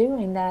that they're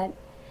doing, that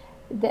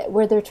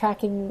where they're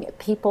tracking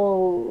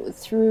people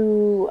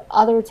through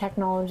other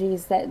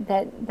technologies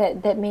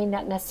that may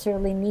not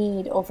necessarily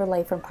need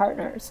overlay from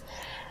partners.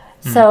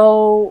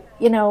 So,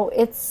 you know,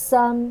 it's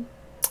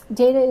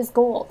data is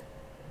gold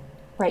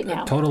right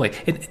now. Totally.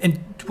 And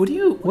what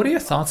are your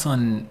thoughts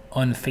on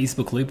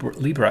Facebook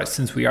Libra?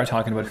 Since we are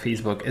talking about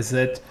Facebook,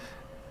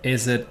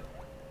 is it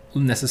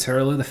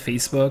necessarily the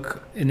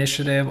Facebook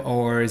initiative,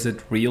 or is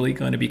it really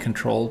going to be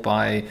controlled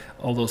by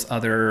all those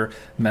other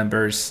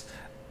members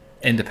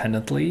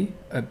independently?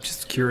 I'm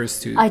just curious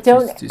to. I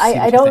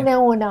don't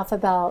know enough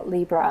about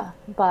Libra,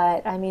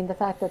 but I mean, the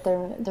fact that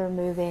they're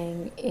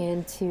moving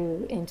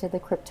into the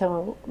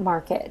crypto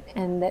market,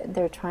 and that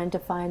they're trying to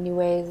find new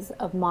ways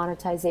of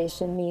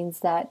monetization, means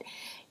that,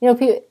 you know,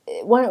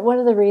 one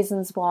of the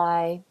reasons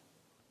why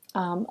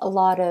a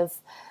lot of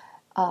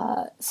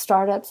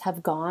startups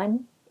have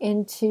gone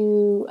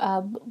into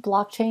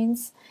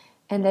blockchains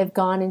and they've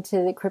gone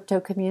into the crypto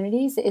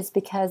communities is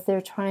because they're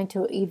trying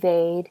to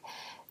evade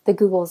the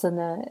Googles and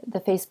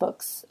the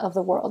Facebooks of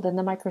the world and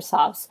the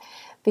Microsofts,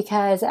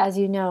 because, as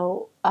you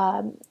know,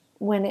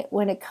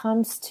 when it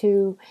comes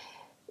to,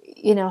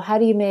 you know, how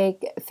do you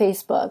make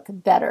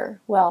Facebook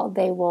better? Well,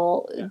 they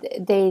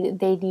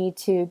need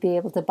to be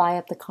able to buy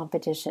up the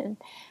competition.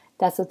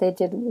 That's what they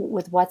did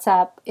with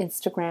WhatsApp,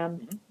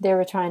 Instagram. They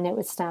were trying it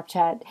with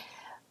Snapchat.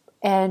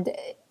 And,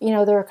 you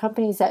know, there are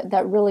companies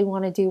that really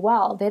want to do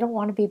well. They don't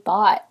want to be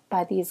bought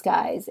by these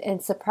guys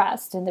and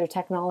suppressed, and their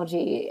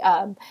technology,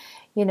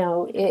 you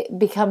know, it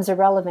becomes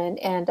irrelevant,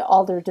 and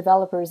all their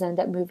developers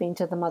end up moving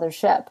to the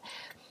mothership,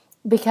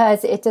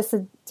 because it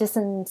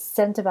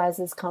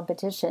disincentivizes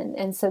competition.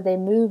 And so they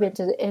move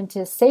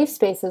into safe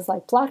spaces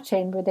like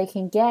blockchain, where they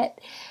can get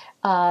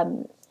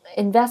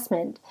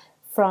investment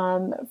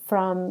from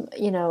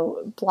you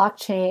know,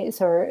 blockchains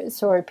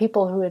or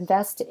people who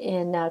invest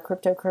in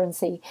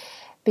cryptocurrency,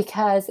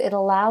 because it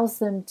allows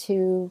them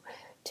to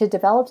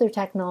develop their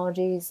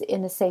technologies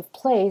in a safe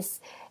place,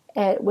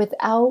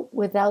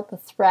 without the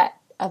threat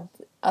of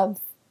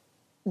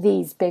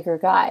these bigger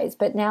guys.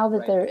 But now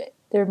that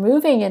they're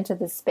moving into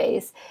this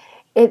space,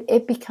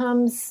 it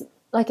becomes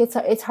like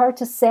it's hard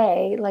to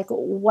say, like,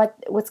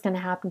 what's going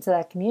to happen to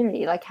that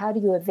community. Like, how do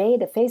you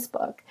evade a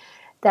Facebook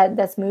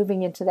that's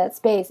moving into that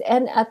space.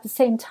 And at the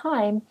same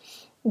time,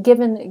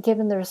 given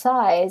their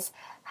size,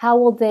 how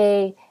will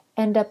they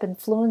end up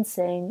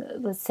influencing,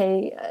 let's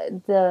say,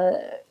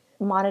 the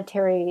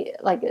monetary,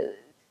 like,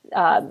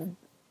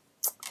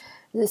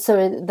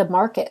 so the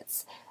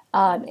markets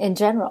in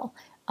general,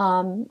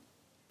 and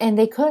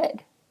they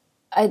could.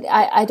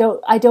 I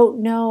don't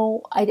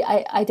know.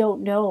 I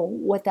don't know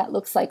what that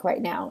looks like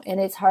right now, and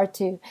it's hard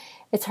to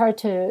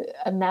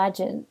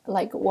imagine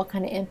like what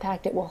kind of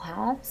impact it will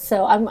have.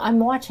 So I'm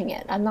watching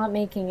it. I'm not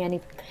making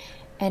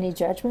any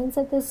judgments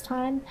at this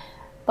time,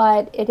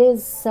 but it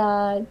is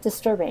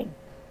disturbing.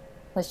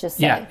 Let's just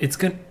say. Yeah, it's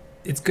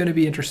going to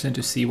be interesting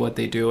to see what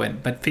they do.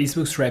 But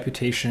Facebook's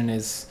reputation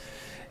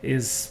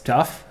is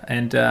tough,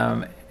 and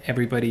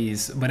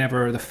everybody's,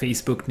 whenever the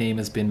Facebook name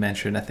has been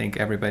mentioned, I think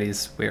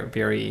everybody's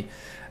very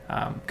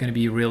going to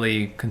be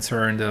really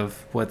concerned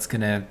of what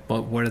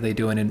are they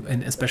doing,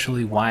 and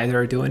especially why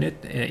they're doing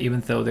it, even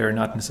though they're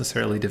not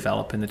necessarily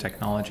developing the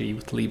technology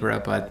with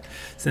Libra. But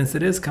since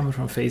it is coming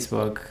from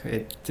Facebook,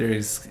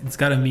 it's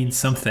got to mean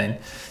something.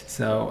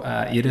 So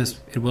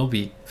it will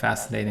be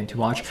fascinating to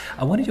watch.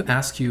 I wanted to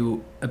ask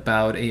you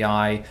about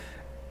AI,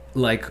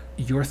 like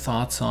your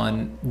thoughts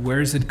on where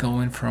is it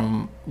going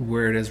from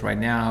where it is right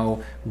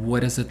now?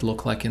 What does it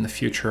look like in the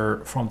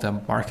future from the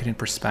marketing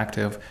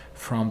perspective,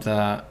 from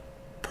the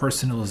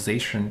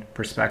personalization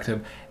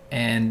perspective,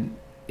 and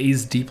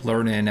is deep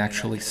learning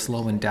actually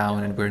slowing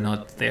down and we're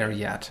not there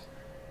yet?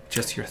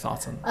 Just your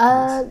thoughts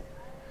on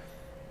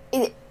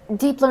this.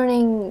 Deep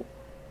learning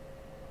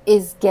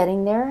is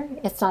getting there.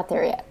 It's not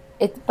there yet.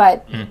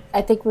 But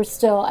I think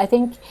I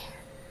think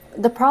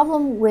the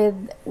problem with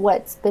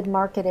what's been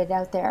marketed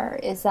out there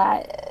is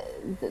that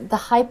the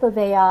hype of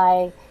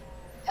AI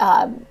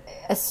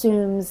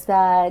assumes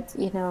that,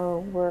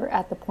 we're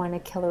at the point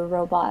of killer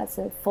robots,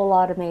 full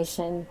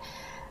automation,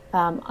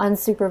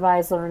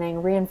 unsupervised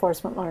learning,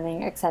 reinforcement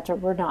learning, etc.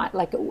 We're not.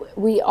 Like,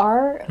 we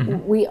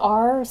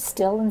are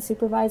still in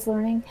supervised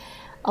learning.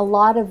 A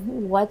lot of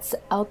what's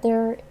out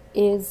there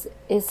is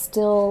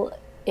still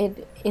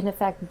in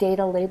effect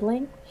data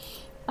labeling.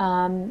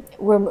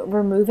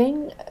 We're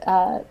moving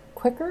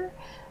quicker,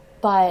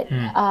 but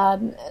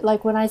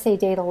like when I say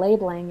data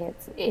labeling,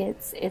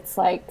 it's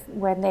like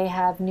when they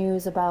have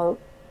news about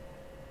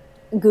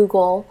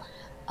Google,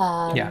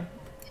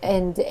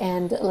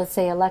 and let's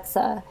say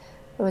Alexa,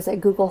 or was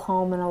it Google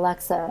Home and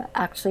Alexa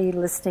actually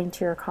listening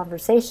to your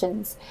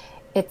conversations?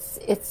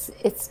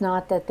 It's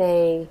not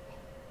that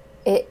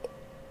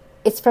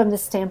it's from the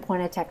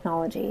standpoint of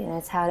technology, and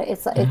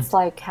it's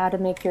like how to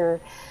make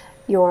your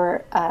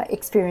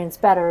experience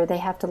better. They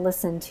have to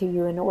listen to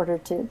you in order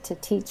to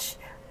teach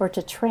or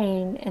to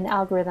train an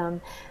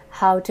algorithm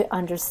how to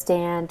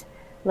understand,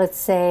 let's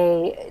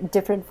say,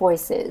 different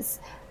voices,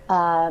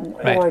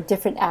 or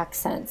different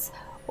accents,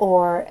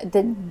 or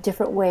the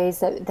different ways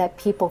that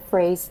people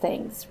phrase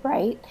things,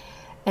 right?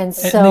 And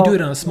they do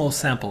it on a small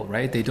sample,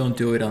 right? They don't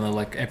do it on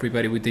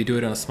they do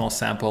it on a small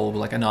sample,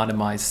 like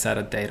anonymized set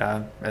of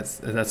data.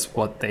 That's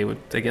what they would,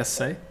 I guess,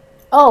 say.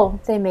 Oh,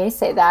 they may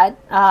say that,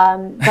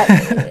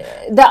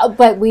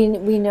 but we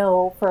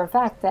know for a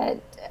fact that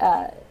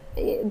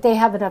they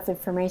have enough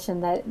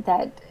information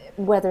that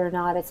whether or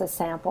not it's a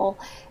sample,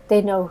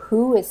 they know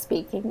who is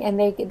speaking, and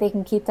they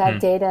can keep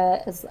that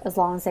data as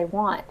long as they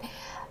want.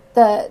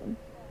 The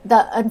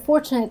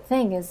unfortunate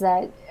thing is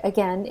that,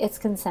 again, it's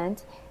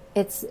consent,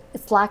 it's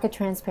lack of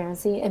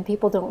transparency, and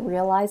people don't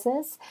realize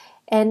this.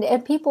 And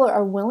people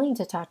are willing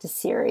to talk to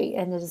Siri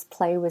and to just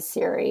play with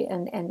Siri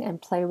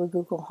and play with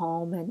Google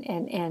Home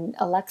and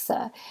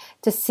Alexa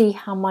to see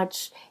how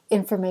much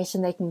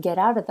information they can get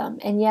out of them.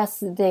 And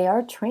yes, they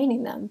are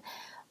training them.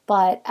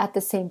 But at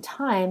the same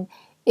time,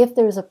 if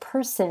there's a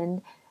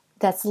person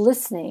that's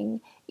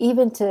listening,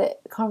 even to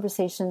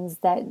conversations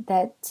that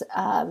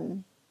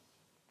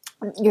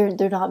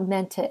they're not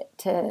meant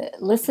to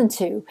listen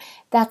to,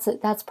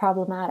 that's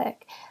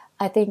problematic.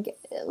 I think,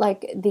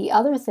 like, the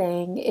other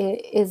thing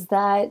is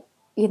that,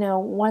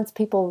 once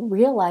people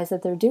realize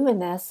that they're doing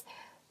this,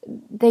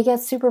 they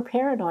get super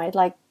paranoid.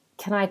 Like,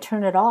 can I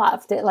turn it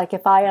off? Like,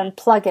 if I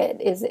unplug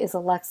it, is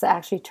Alexa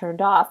actually turned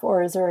off,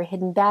 or is there a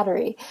hidden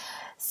battery?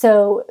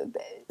 So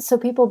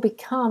people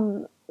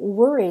become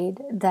worried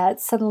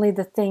that suddenly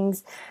the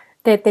things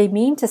that they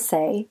mean to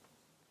say,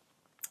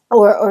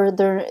 or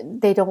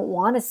they don't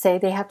want to say,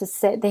 they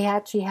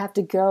actually have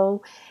to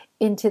go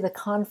into the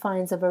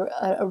confines of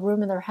a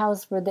room in their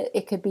house where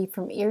it could be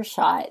from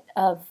earshot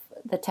of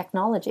the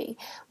technology,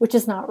 which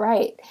is not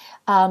right.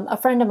 A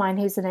friend of mine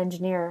who's an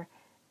engineer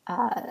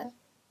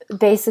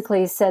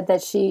basically said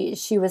that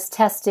she was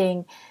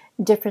testing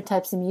different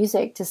types of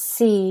music to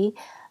see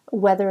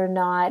whether or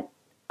not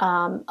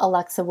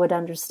Alexa would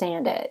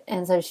understand it,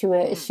 and so she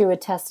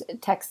would test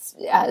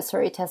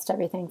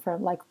everything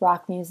from like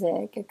rock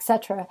music,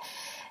 etc.,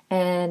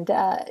 and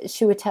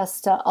she would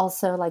test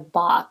also like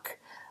Bach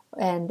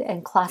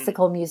and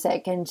classical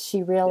music, and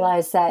she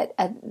realized that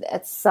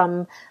at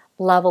some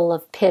level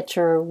of pitch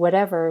or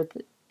whatever,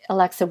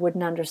 Alexa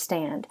wouldn't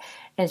understand,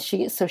 and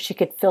so she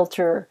could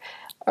filter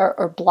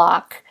or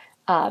block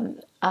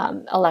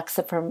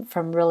Alexa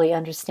from really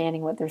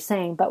understanding what they're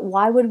saying. But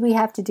why would we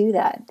have to do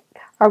that?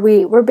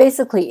 We're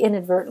basically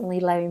inadvertently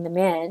letting them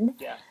in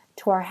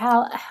to our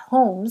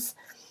homes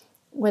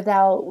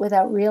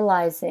without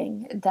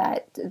realizing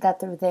that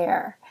they're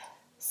there.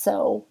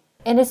 So,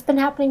 and it's been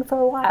happening for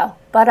a while.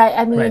 But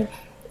I mean,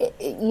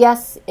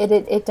 yes,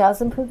 it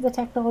does improve the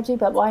technology,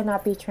 but why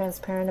not be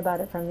transparent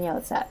about it from the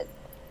outset?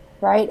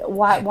 Right?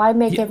 Why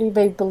make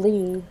everybody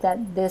believe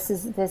that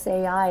this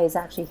AI is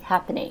actually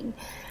happening?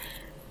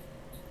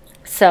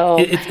 So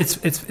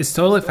it's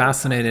totally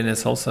fascinating.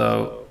 It's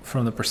also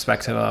from the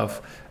perspective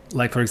of,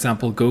 like, for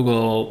example,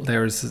 Google.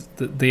 They're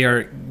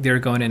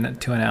going in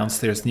to announce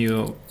there's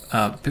new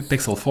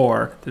Pixel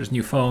 4. There's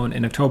new phone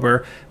in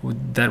October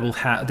that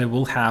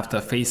will have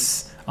the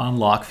face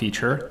unlock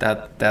feature.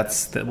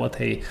 That's what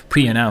they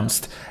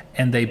pre-announced,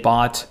 and they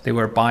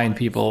were buying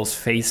people's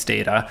face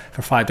data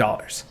for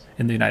 $5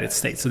 in the United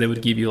States. So they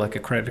would give you like a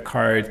credit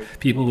card.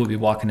 People would be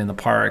walking in the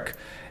park.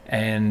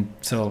 And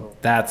so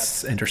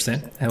that's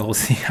interesting, and we'll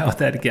see how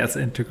that gets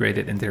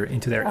integrated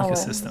into their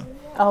ecosystem.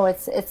 Oh,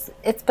 it's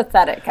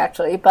pathetic,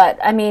 actually. But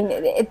I mean,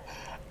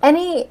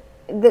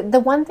 the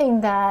one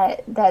thing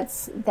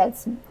that's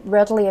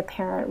readily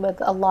apparent with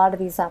a lot of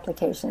these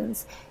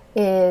applications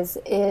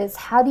is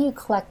how do you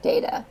collect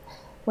data?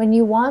 When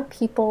you want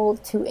people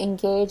to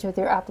engage with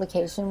your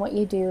application, what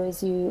you do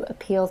is you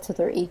appeal to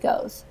their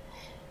egos,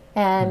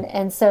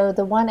 and so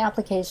the one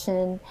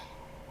application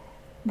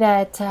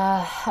that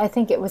I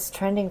think it was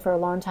trending for a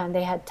long time.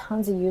 They had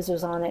tons of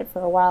users on it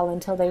for a while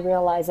until they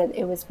realized that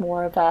it was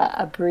more of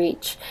a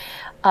breach,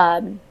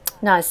 not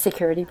a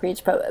security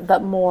breach,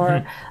 but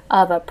more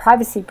of a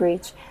privacy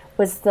breach.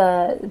 Was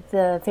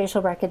the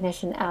facial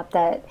recognition app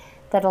that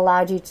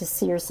allowed you to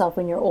see yourself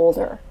when you're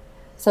older.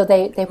 So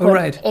they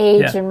put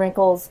age and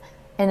wrinkles,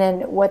 and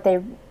then what they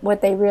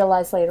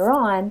realized later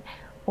on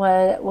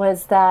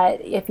was that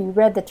if you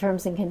read the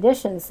terms and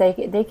conditions,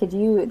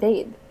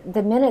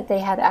 the minute they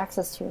had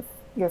access to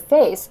your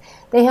face,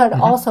 they had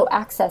also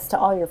access to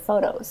all your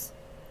photos.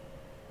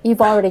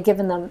 You've already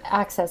given them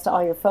access to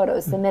all your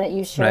photos the minute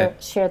you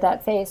share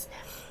that face.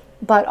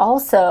 But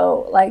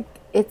also, like,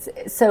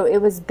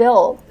 it was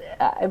built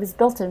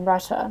in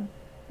Russia,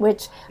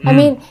 which I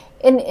mean,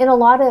 in a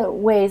lot of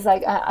ways,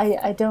 like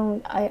I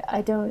don't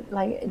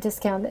like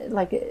discount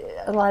like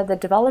a lot of the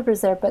developers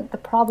there, but the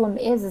problem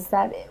is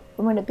that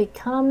when it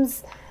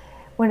becomes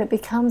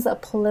a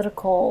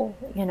political,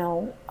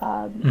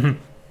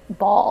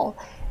 ball,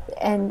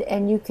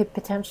 and you could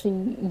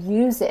potentially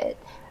use it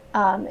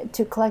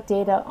to collect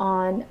data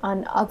on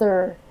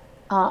other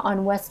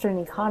on Western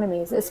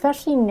economies,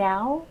 especially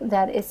now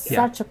that it's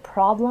such a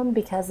problem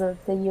because of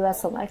the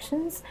U.S.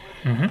 elections,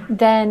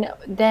 then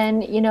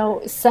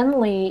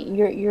suddenly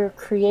you're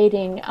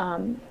creating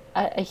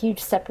a huge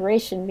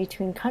separation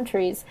between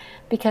countries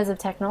because of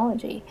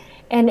technology,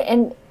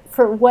 and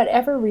for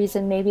whatever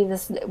reason, maybe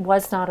this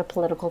was not a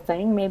political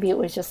thing, maybe it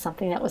was just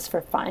something that was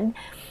for fun,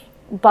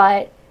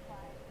 but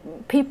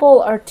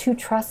people are too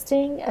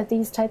trusting of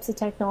these types of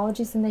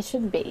technologies, and they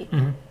shouldn't be,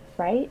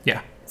 right?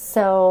 Yeah.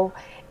 So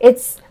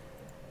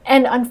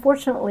and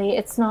unfortunately,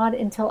 it's not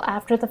until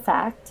after the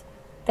fact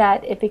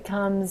that it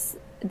becomes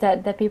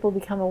that people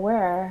become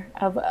aware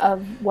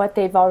of what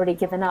they've already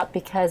given up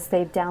because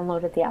they've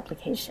downloaded the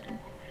application.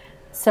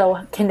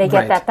 So can they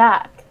get that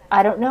back?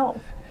 I don't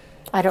know.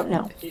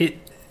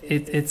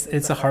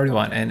 It's a hard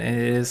one, and it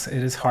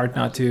is hard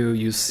not to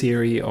use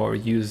Siri or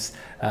use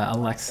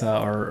Alexa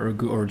or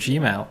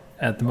Gmail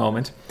at the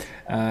moment,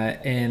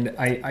 and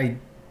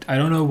I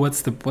don't know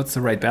what's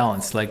the right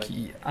balance. Like,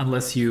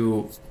 unless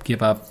you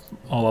give up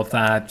all of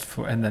that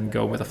and then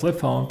go with a flip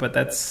phone, but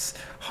that's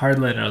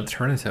hardly an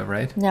alternative,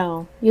 right?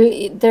 No,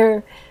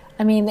 I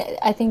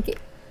think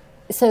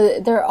so.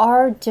 There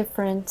are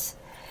different,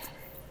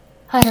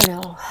 I don't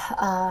know,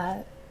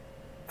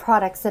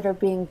 products that are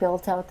being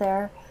built out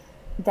there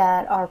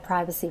that are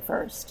privacy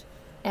first.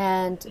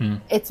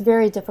 And it's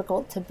very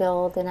difficult to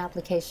build an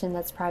application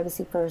that's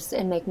privacy first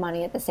and make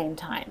money at the same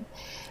time.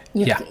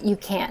 You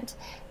can't,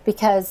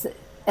 because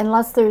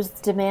unless there's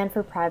demand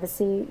for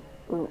privacy,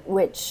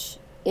 which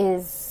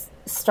is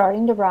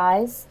starting to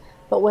rise,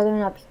 but whether or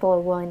not people are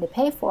willing to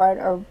pay for it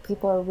or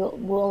people are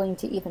willing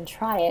to even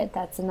try it,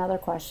 that's another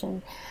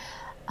question.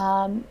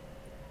 And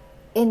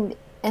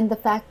the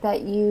fact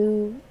that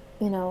you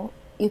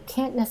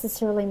can't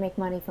necessarily make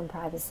money from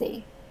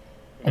privacy.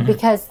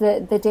 Because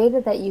the data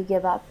that you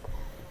give up,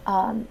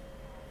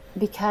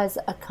 because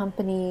a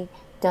company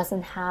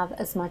doesn't have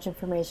as much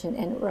information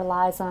and it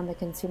relies on the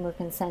consumer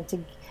consent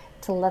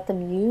to let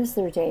them use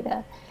their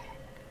data,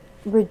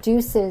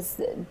 reduces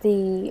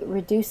the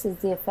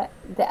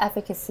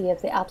efficacy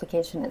of the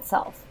application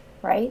itself,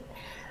 right?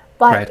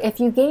 But if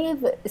you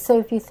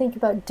think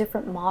about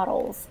different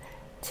models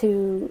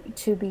to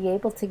be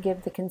able to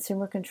give the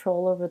consumer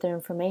control over their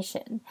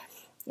information.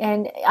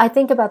 And I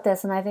think about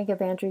this, and I think of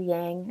Andrew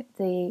Yang,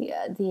 the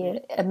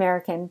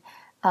American,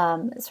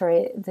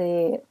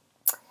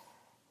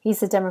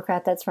 he's a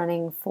Democrat that's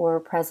running for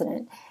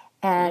president,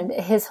 And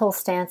his whole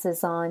stance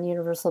is on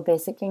universal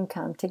basic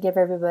income to give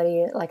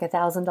everybody like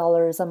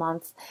 $1,000 a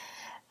month,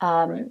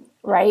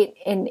 right?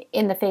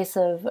 In the face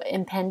of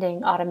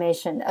impending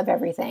automation of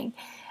everything.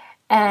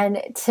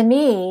 And to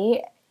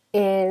me,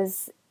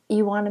 is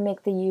you want to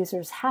make the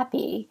users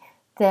happy,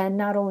 then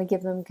not only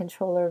give them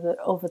control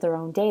over their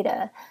own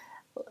data,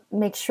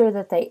 make sure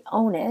that they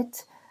own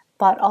it,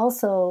 but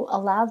also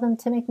allow them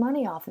to make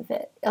money off of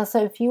it.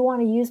 So if you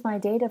want to use my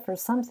data for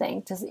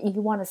something,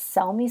 you want to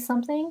sell me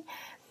something,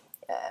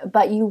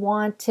 but you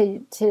want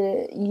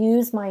to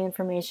use my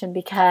information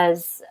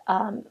because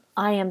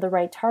I am the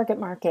right target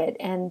market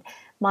and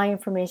my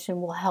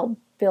information will help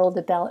build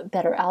a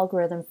better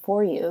algorithm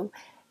for you,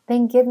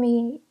 then give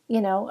me,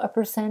 a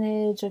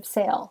percentage of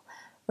sale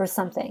or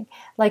something.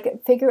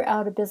 Like figure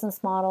out a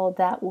business model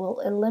that will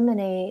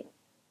eliminate,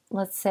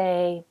 let's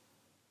say,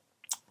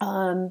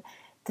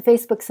 the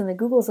Facebooks and the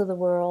Googles of the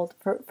world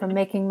from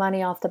making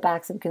money off the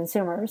backs of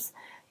consumers.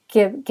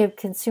 Give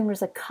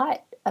consumers a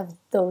cut of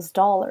those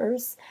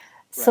dollars,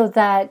 so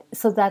that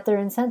they're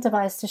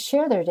incentivized to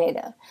share their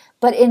data,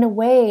 but in a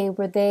way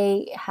where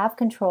they have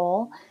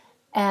control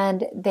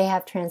and they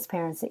have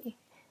transparency,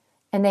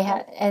 and they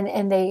have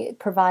and they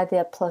provide the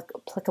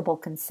applicable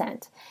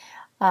consent.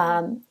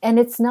 And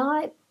it's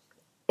not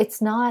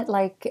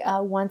like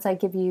once I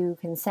give you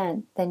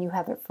consent, then you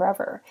have it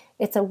forever.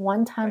 It's a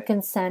one-time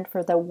consent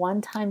for the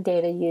one-time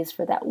data used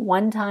for that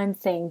one-time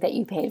thing that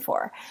you paid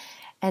for.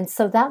 And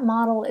so that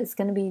model is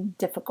going to be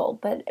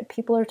difficult, but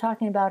people are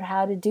talking about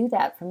how to do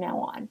that from now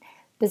on.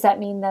 Does that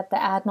mean that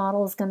the ad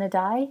model is going to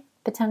die?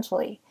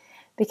 Potentially.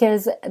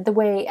 Because the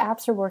way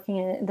apps are working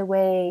and the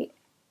way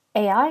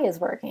AI is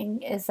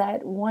working is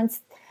that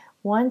once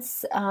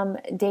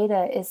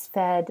data is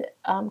fed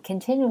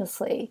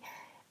continuously,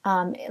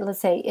 let's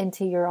say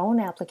into your own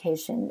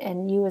application,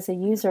 and you as a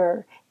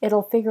user,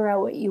 it'll figure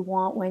out what you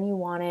want when you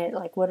want it,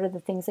 like what are the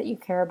things that you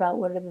care about,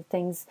 what are the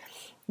things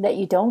that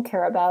you don't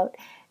care about.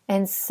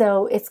 And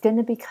so it's going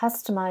to be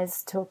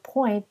customized to a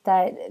point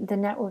that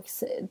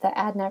the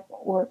ad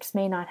networks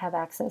may not have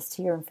access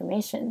to your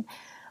information,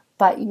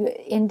 but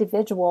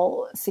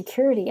individual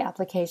security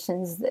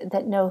applications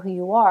that know who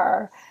you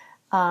are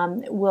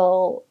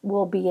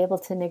will be able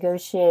to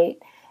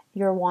negotiate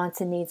your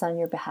wants and needs on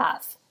your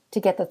behalf to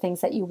get the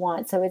things that you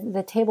want. So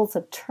the tables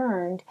have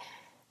turned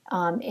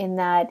in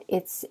that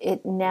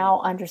it now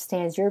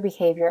understands your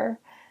behavior.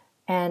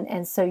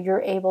 And so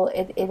you're able,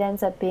 it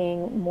ends up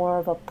being more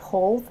of a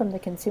pull from the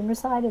consumer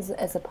side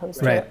as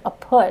opposed to a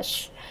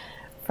push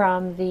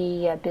from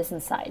the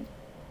business side.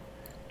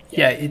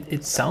 Yeah,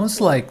 it sounds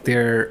like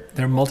there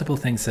are multiple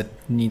things that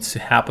needs to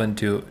happen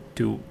to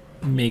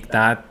make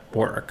that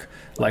work,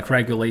 like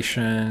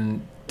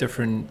regulation,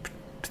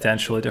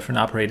 potentially different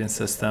operating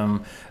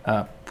system,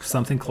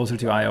 something closer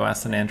to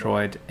iOS and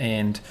Android,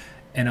 and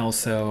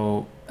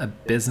also a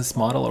business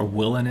model or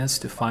willingness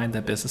to find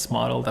a business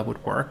model that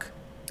would work.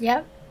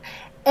 Yep.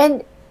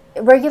 And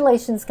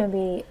regulation is going to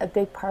be a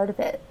big part of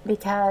it,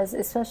 because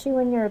especially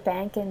when you're a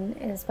bank and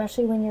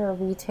especially when you're a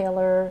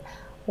retailer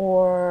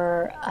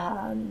or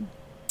I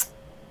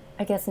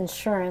guess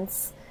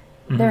insurance,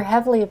 they're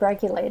heavily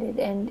regulated.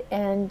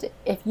 And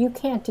if you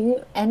can't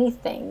do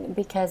anything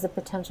because of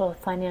potential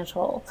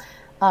financial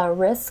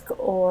risk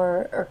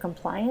or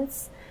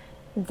compliance,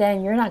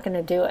 then you're not going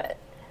to do it,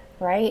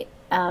 right?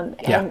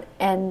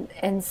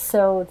 And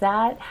so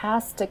that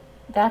has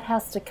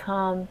to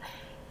come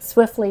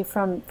swiftly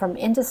from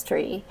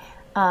industry,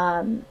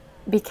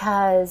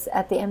 because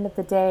at the end of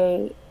the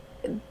day,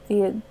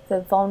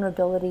 the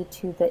vulnerability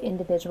to the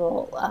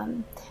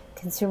individual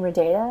consumer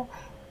data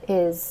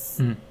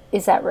is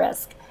at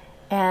risk,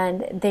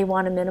 and they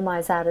want to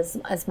minimize that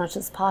as much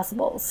as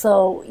possible.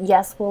 So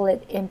yes, will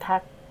it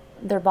impact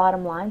their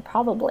bottom line?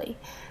 Probably,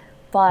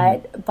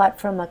 but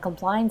from a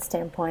compliance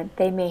standpoint,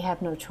 they may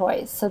have no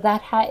choice. So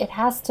that it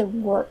has to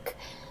work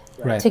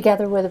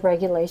together with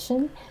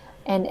regulation.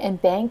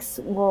 And banks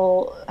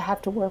will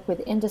have to work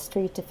with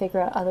industry to figure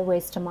out other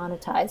ways to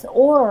monetize,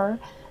 or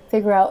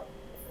figure out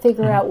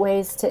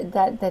ways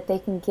that they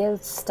can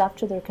give stuff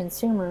to their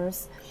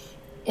consumers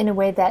in a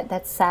way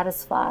that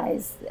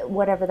satisfies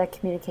whatever that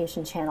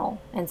communication channel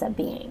ends up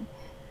being.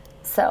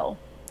 So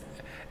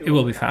it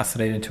will be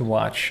fascinating to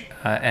watch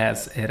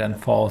as it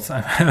unfolds.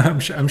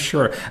 I'm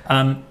sure.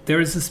 There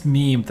is this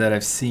meme that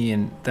I've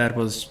seen that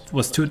was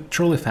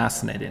truly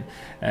fascinating.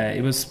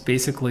 It was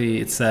basically,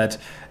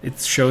 it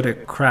showed a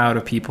crowd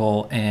of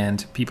people,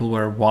 and people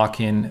were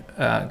walking,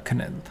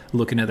 kind of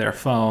looking at their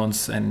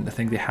phones, and I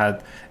think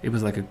it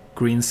was like a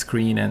green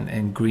screen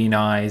and green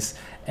eyes,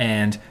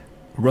 and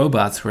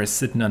robots were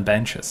sitting on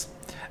benches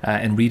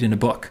and reading a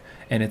book.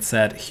 And it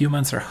said,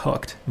 "Humans are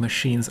hooked,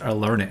 machines are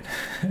learning."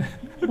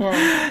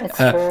 Yeah, it's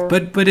true.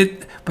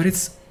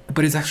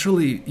 But it's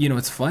actually,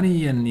 it's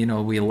funny, and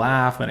we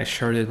laugh, and I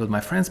shared it with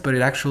my friends. But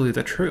it's actually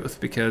the truth,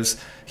 because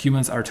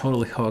humans are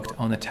totally hooked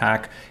on the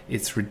tech.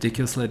 It's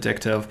ridiculously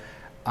addictive.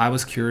 I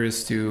was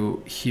curious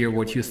to hear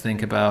what you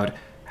think about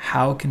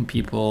how can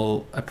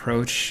people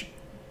approach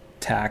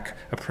tech,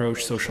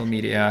 approach social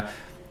media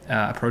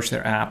approach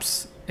their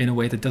apps in a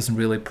way that doesn't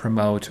really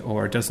promote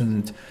or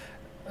doesn't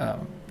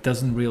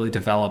really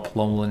develop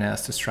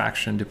loneliness,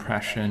 distraction,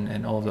 depression,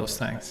 and all of those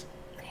things?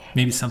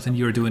 Maybe something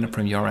you're doing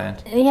from your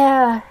end.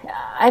 Yeah,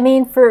 I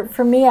mean,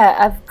 for me,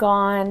 I've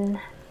gone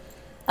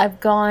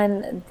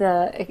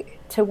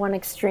to one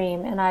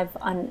extreme, and I've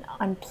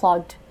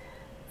unplugged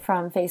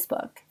from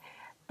Facebook.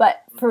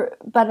 But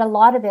a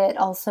lot of it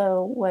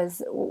also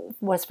was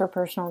for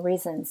personal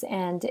reasons,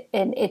 and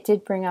it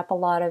did bring up a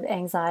lot of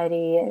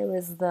anxiety. It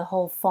was the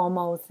whole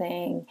FOMO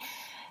thing,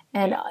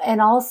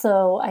 and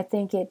also I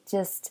think the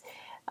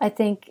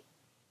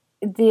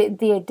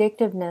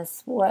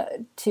addictiveness,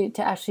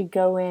 to actually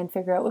go in,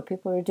 figure out what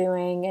people are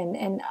doing,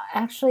 and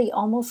actually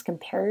almost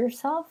compare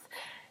yourself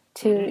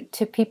to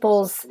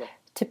people's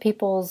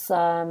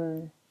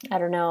I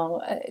don't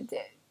know,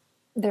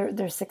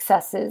 their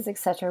successes,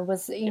 etc.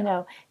 was,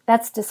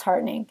 that's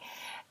disheartening.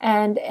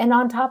 And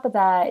on top of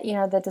that,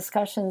 the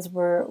discussions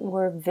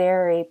were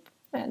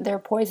they're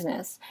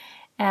poisonous.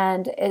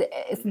 And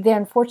the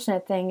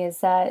unfortunate thing is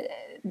that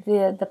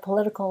the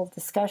political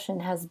discussion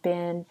has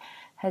been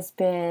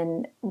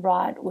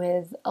wrought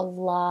with a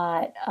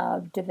lot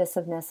of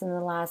divisiveness in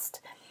the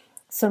last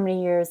so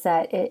many years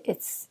that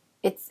it's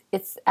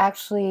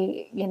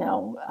actually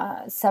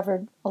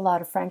severed a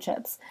lot of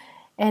friendships,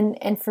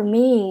 and for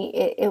me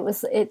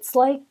it's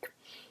like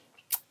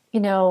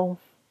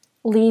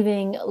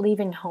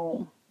leaving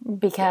home,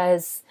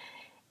 because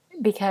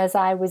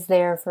I was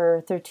there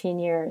for 13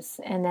 years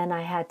and then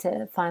I had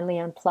to finally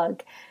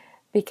unplug,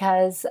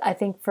 because I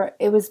think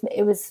it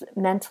was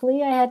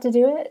mentally I had to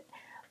do it,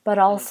 but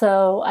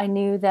also I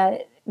knew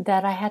that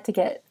I had to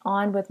get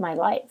on with my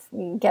life,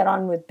 get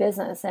on with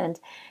business, and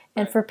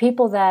for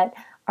people that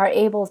are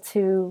able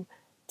to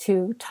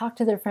talk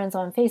to their friends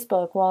on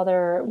Facebook while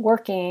they're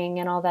working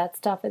and all that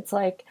stuff, it's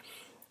like,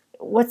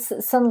 what's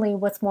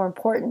more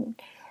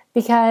important?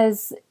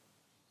 Because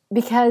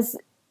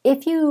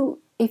if you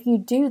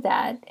do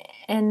that,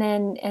 and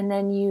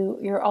then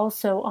you're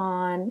also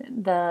on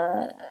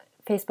the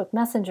Facebook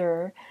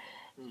Messenger,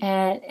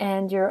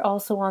 and you're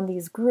also on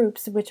these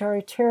groups which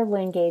are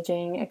terribly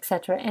engaging,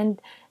 etc.,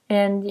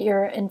 and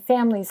you're in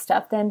family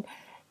stuff, then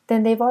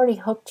they've already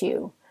hooked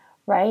you,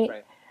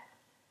 right?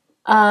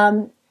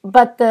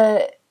 But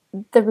the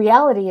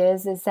reality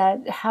is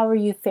that how are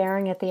you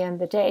faring at the end of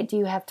the day? Do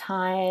you have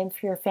time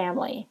for your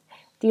family?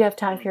 Do you have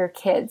time for your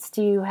kids?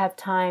 Do you have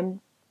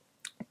time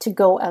to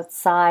go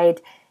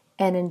outside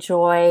and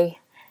enjoy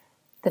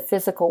the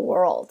physical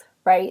world,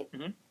 right?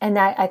 Mm-hmm. And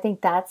I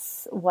think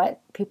that's what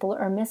people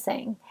are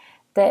missing.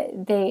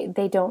 That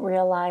they don't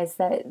realize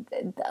that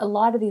a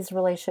lot of these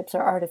relationships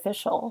are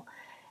artificial,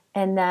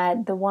 and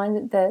that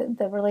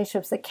the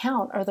relationships that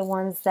count are the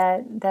ones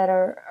that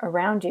are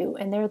around you,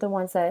 and they're the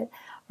ones that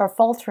are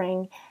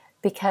faltering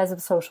because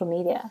of social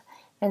media.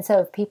 And so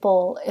if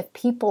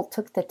people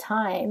took the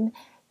time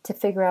to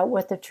figure out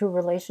what the true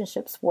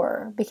relationships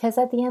were, because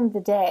at the end of the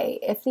day,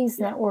 if these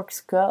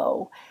networks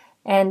go,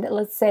 and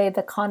let's say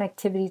the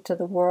connectivity to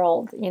the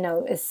world,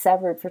 is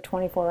severed for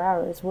 24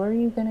 hours, where are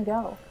you going to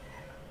go?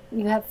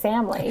 You have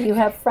family, you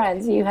have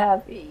friends, you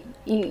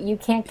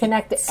can't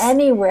connect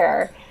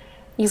anywhere.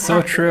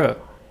 True.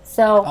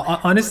 So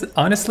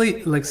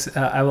honestly, like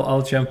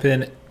I'll jump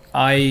in.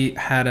 I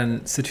had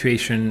a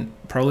situation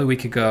probably a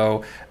week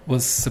ago,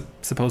 was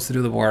supposed to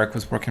do the work,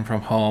 was working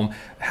from home.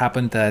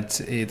 Happened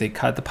that they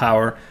cut the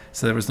power,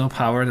 so there was no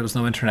power, there was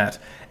no internet.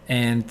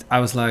 And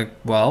I was like,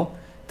 well,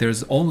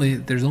 there's only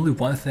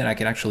one thing I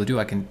can actually do.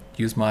 I can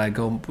use my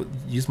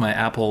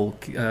Apple,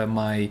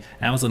 my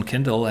Amazon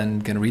Kindle,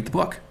 and gonna read the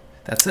book.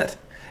 That's it.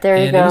 There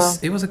you go.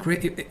 It was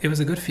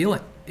a good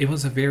feeling. It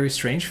was a very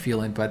strange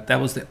feeling, but that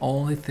was the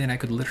only thing I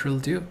could literally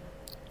do.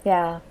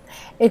 Yeah,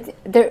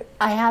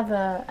 I have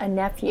a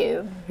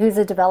nephew who's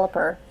a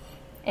developer,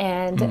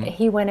 and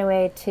he went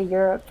away to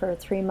Europe for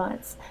 3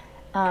 months,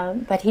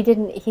 but he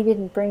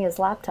didn't bring his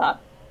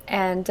laptop,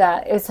 and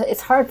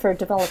it's hard for a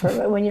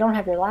developer when you don't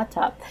have your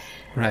laptop.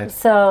 Right.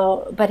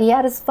 So, but he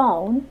had his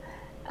phone,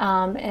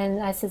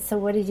 and I said, "So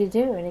what did you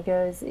do?" And he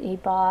goes, "He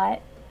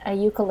bought a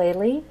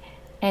ukulele,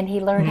 and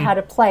he learned how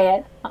to play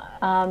it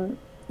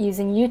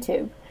using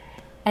YouTube."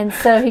 And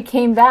so he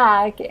came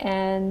back,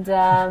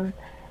 and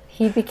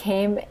he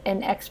became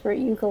an expert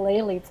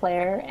ukulele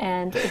player,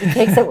 and he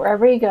takes it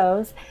wherever he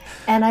goes.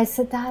 And I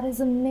said, that is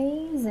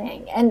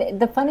amazing. And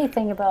the funny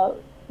thing about,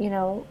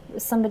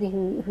 somebody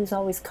who's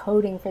always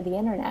coding for the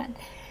internet,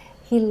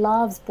 he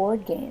loves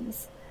board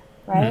games,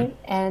 right?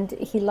 And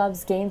he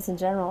loves games in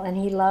general, and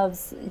he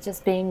loves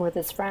just being with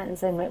his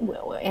friends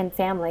and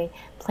family,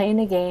 playing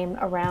a game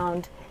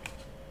around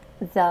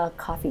the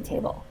coffee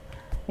table.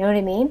 You know what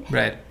I mean?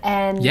 Right.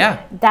 And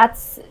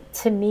that's,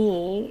 to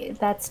me,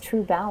 that's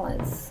true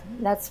balance.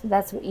 That's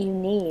what you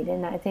need.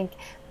 And I think,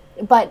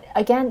 but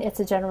again, it's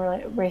a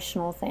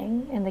generational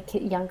thing, and the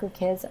younger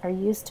kids are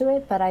used to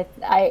it. But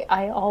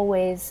I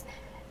always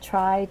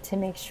try to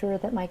make sure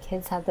that my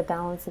kids have the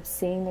balance of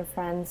seeing their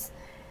friends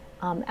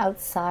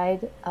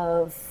outside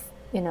of,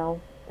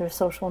 their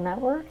social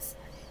networks.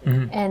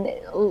 And,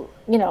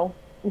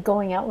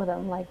 going out with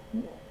them, like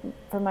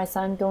for my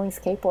son, going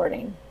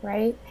skateboarding,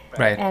 right?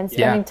 Right. And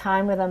spending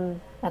time with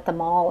them at the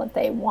mall if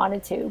they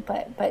wanted to,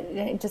 but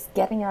just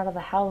getting out of the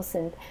house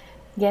and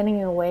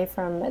getting away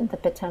from the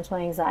potential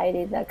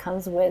anxiety that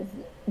comes with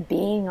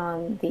being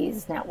on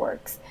these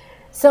networks.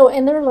 So,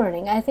 and they're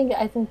learning. I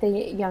think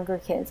the younger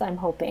kids, I'm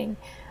hoping,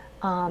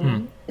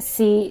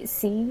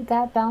 see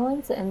that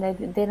balance, and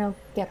they don't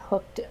get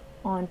hooked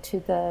onto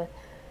the,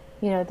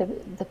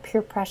 the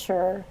peer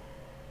pressure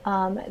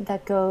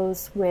that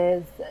goes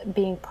with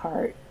being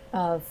part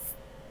of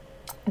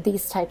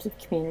these types of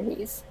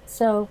communities.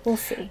 So we'll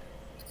see.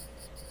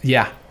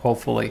 Yeah,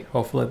 hopefully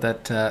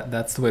that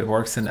that's the way it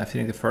works. And I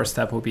think the first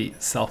step will be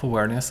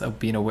self-awareness of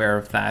being aware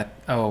of that.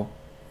 Oh,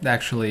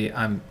 actually,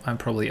 I'm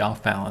probably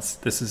off balance.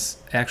 This is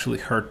actually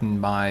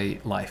hurting my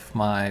life,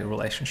 my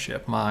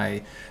relationship,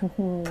 my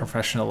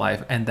professional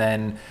life, and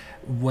then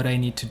what I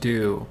need to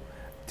do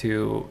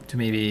to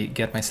maybe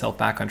get myself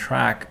back on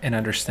track and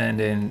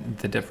understanding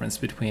the difference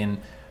between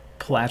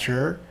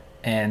pleasure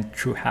and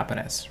true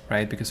happiness,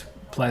 right? Because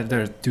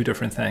they're two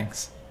different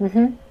things.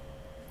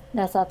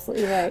 That's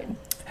absolutely right.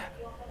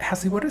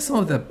 Hasse, what are some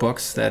of the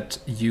books that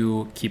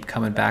you keep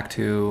coming back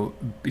to?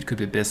 It could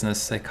be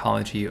business,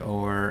 psychology,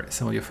 or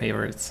some of your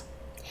favorites.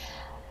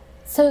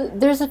 So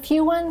there's a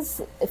few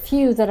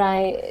that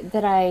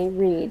I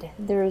read.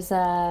 There's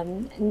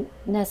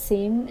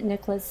Nassim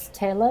Nicholas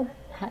Taleb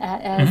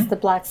as The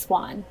Black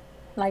Swan.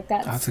 Like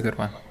that's a good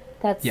one.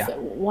 That's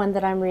one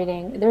that I'm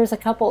reading. There's a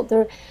couple.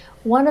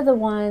 One of the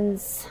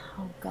ones,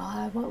 oh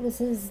God, what was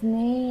his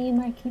name?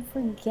 I keep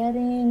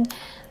forgetting.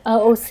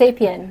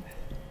 Sapien.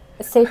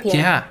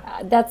 Yeah.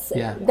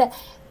 That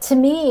to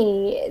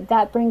me,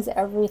 that brings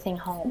everything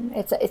home.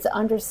 It's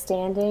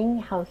understanding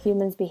how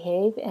humans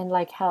behave and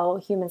like how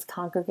humans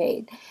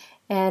congregate.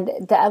 And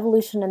the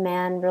evolution of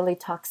man really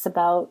talks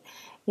about,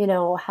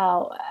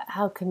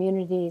 how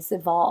communities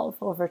evolve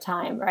over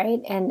time,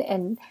 right?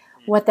 And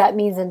what that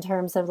means in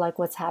terms of like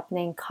what's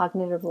happening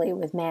cognitively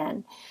with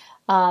man.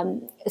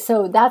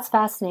 So that's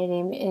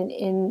fascinating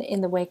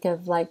in the wake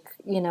of like,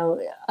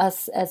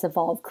 us as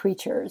evolved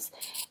creatures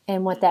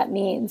and what that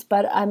means.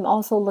 But I'm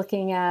also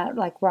looking at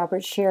like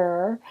Robert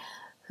Shearer,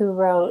 who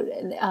wrote,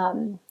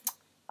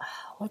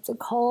 what's it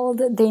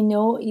called? They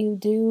Know What You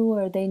Do,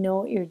 or They Know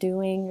What You're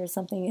Doing, or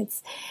something.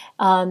 It's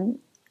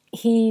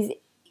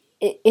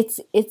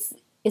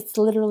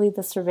literally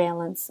the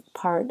surveillance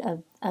part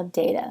of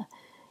data.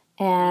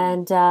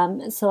 And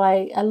so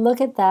I look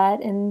at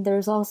that, and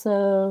there's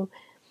also,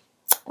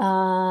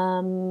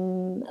 let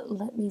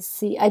me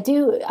see. I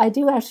do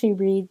actually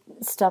read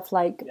stuff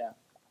like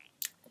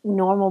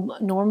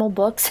normal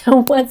books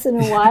once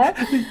in a while,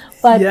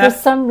 but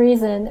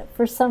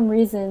for some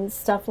reason,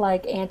 stuff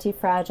like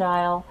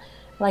Anti-Fragile.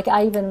 Like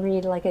I even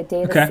read like a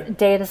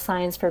data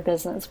science for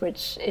business,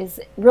 which is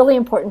really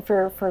important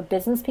for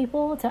business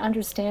people to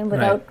understand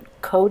without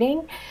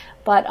coding,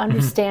 but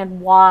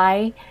understand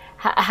why.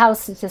 How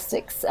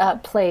statistics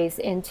plays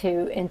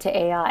into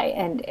AI,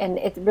 and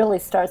it really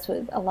starts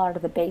with a lot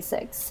of the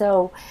basics.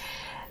 So,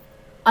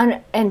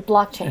 and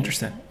blockchain.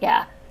 Interesting.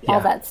 Yeah, all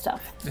that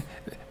stuff.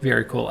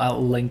 Very cool.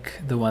 I'll link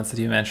the ones that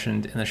you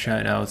mentioned in the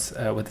show notes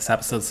with this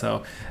episode,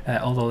 so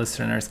all the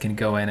listeners can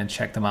go in and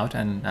check them out.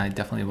 And I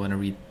definitely want to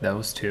read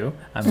those too.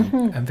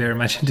 I'm very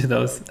much into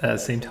those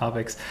same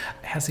topics.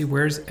 Hasse,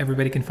 where's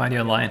everybody can find you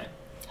online?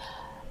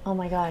 Oh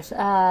my gosh,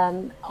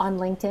 on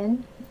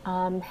LinkedIn.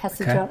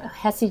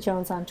 Hasse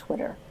Jones on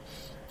Twitter.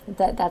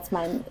 That's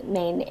my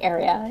main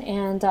area,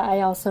 and I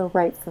also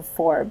write for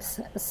Forbes,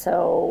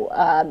 so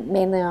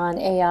mainly on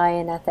AI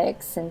and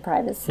ethics and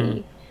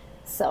privacy.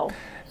 So,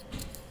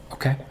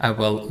 okay, I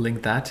will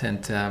link that,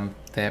 and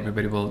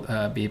everybody will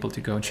be able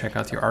to go and check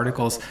out your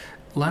articles.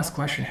 Last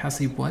question,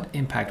 Hasse, what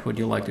impact would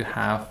you like to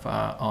have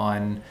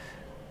on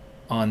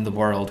the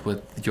world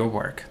with your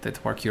work, the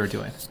work you're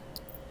doing?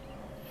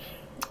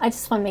 I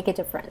just want to make a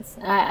difference.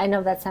 I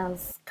know that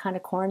sounds kind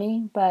of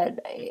corny, but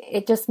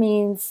it just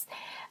means,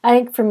 I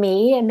think for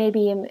me, and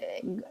maybe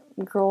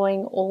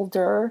growing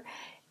older,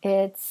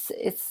 it's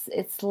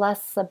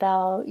less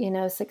about,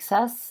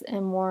 success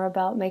and more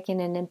about making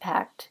an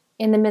impact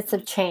in the midst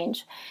of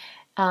change.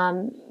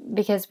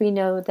 Because we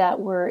know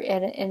that we're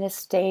in a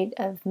state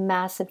of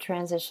massive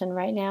transition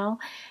right now.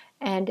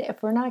 And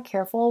if we're not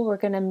careful, we're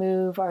going to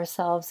move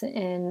ourselves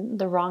in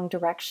the wrong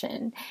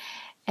direction.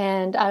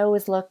 And I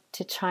always look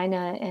to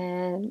China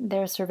and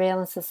their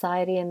surveillance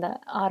society and the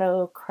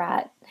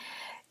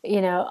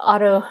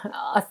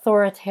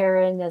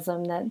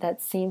auto-authoritarianism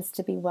that seems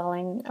to be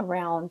welling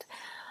around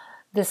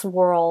this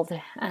world.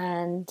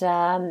 And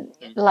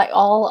like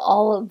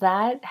all of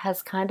that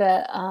has kind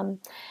of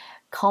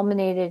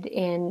culminated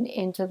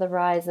into the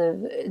rise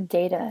of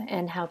data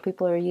and how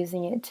people are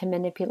using it to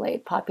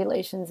manipulate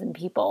populations and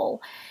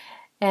people.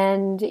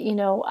 And,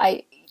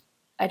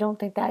 I don't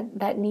think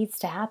that needs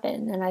to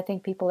happen. And I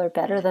think people are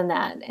better than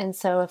that. And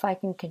so if I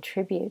can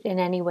contribute in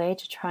any way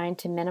to trying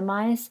to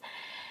minimize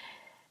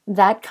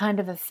that kind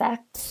of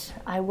effect,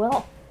 I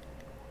will.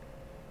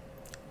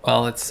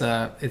 Well, it's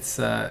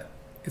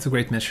it's a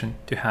great mission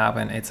to have,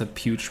 and it's a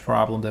huge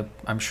problem that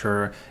I'm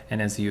sure,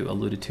 and as you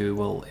alluded to,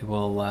 it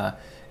will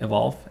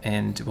evolve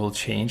and will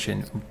change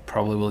and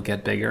probably will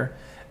get bigger.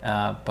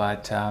 We'll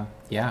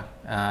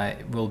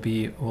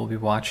be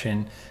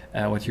watching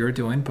what you're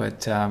doing.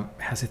 But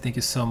Hasse, thank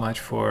you so much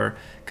for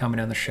coming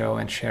on the show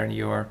and sharing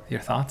your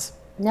thoughts.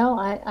 No,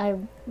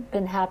 I've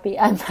been happy.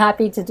 I'm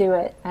happy to do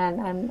it,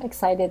 and I'm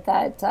excited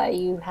that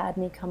you had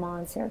me come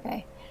on,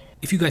 Sergey.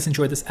 If you guys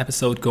enjoyed this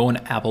episode, go on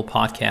Apple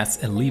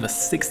Podcasts and leave a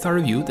 6-star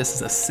review. This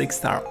is a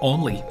 6-star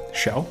only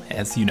show,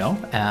 as you know,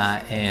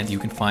 and you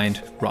can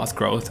find Ross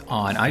Growth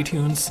on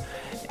iTunes.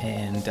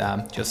 And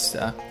just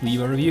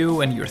leave a review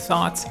and your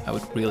thoughts. I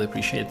would really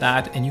appreciate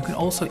that. And you can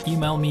also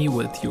email me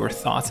with your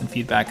thoughts and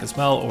feedback as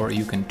well, or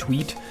you can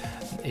tweet.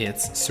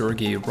 It's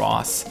Sergey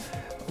Ross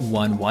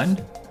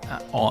 11.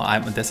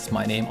 This is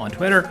my name on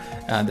Twitter.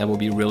 That would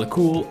be really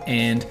cool.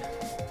 And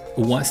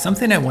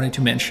something I wanted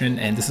to mention,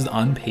 and this is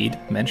unpaid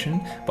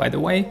mention, by the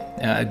way,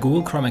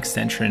 Google Chrome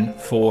extension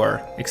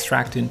for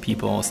extracting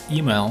people's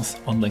emails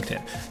on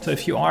LinkedIn. So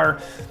if you are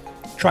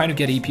trying to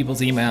get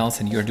people's emails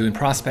and you're doing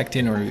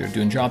prospecting, or you're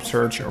doing job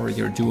search, or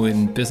you're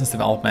doing business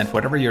development,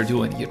 whatever you're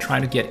doing, you're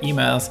trying to get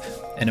emails,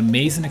 an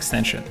amazing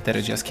extension that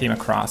I just came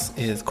across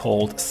is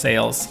called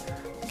Sales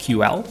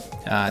QL.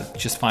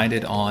 Just find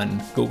it on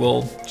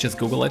Google, just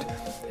Google it.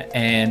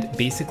 And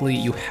basically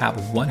you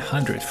have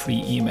 100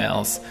 free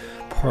emails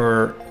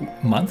per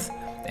month,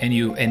 and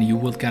you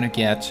will gonna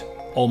get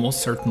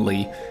almost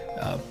certainly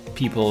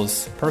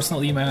people's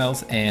personal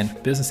emails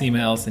and business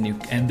emails,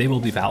 and they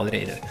will be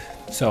validated.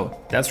 So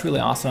that's really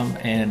awesome,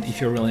 and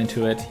if you're really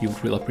into it, you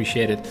would really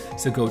appreciate it.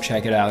 So go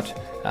check it out.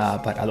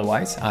 But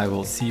otherwise, I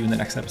will see you in the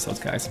next episodes,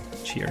 guys.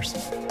 Cheers.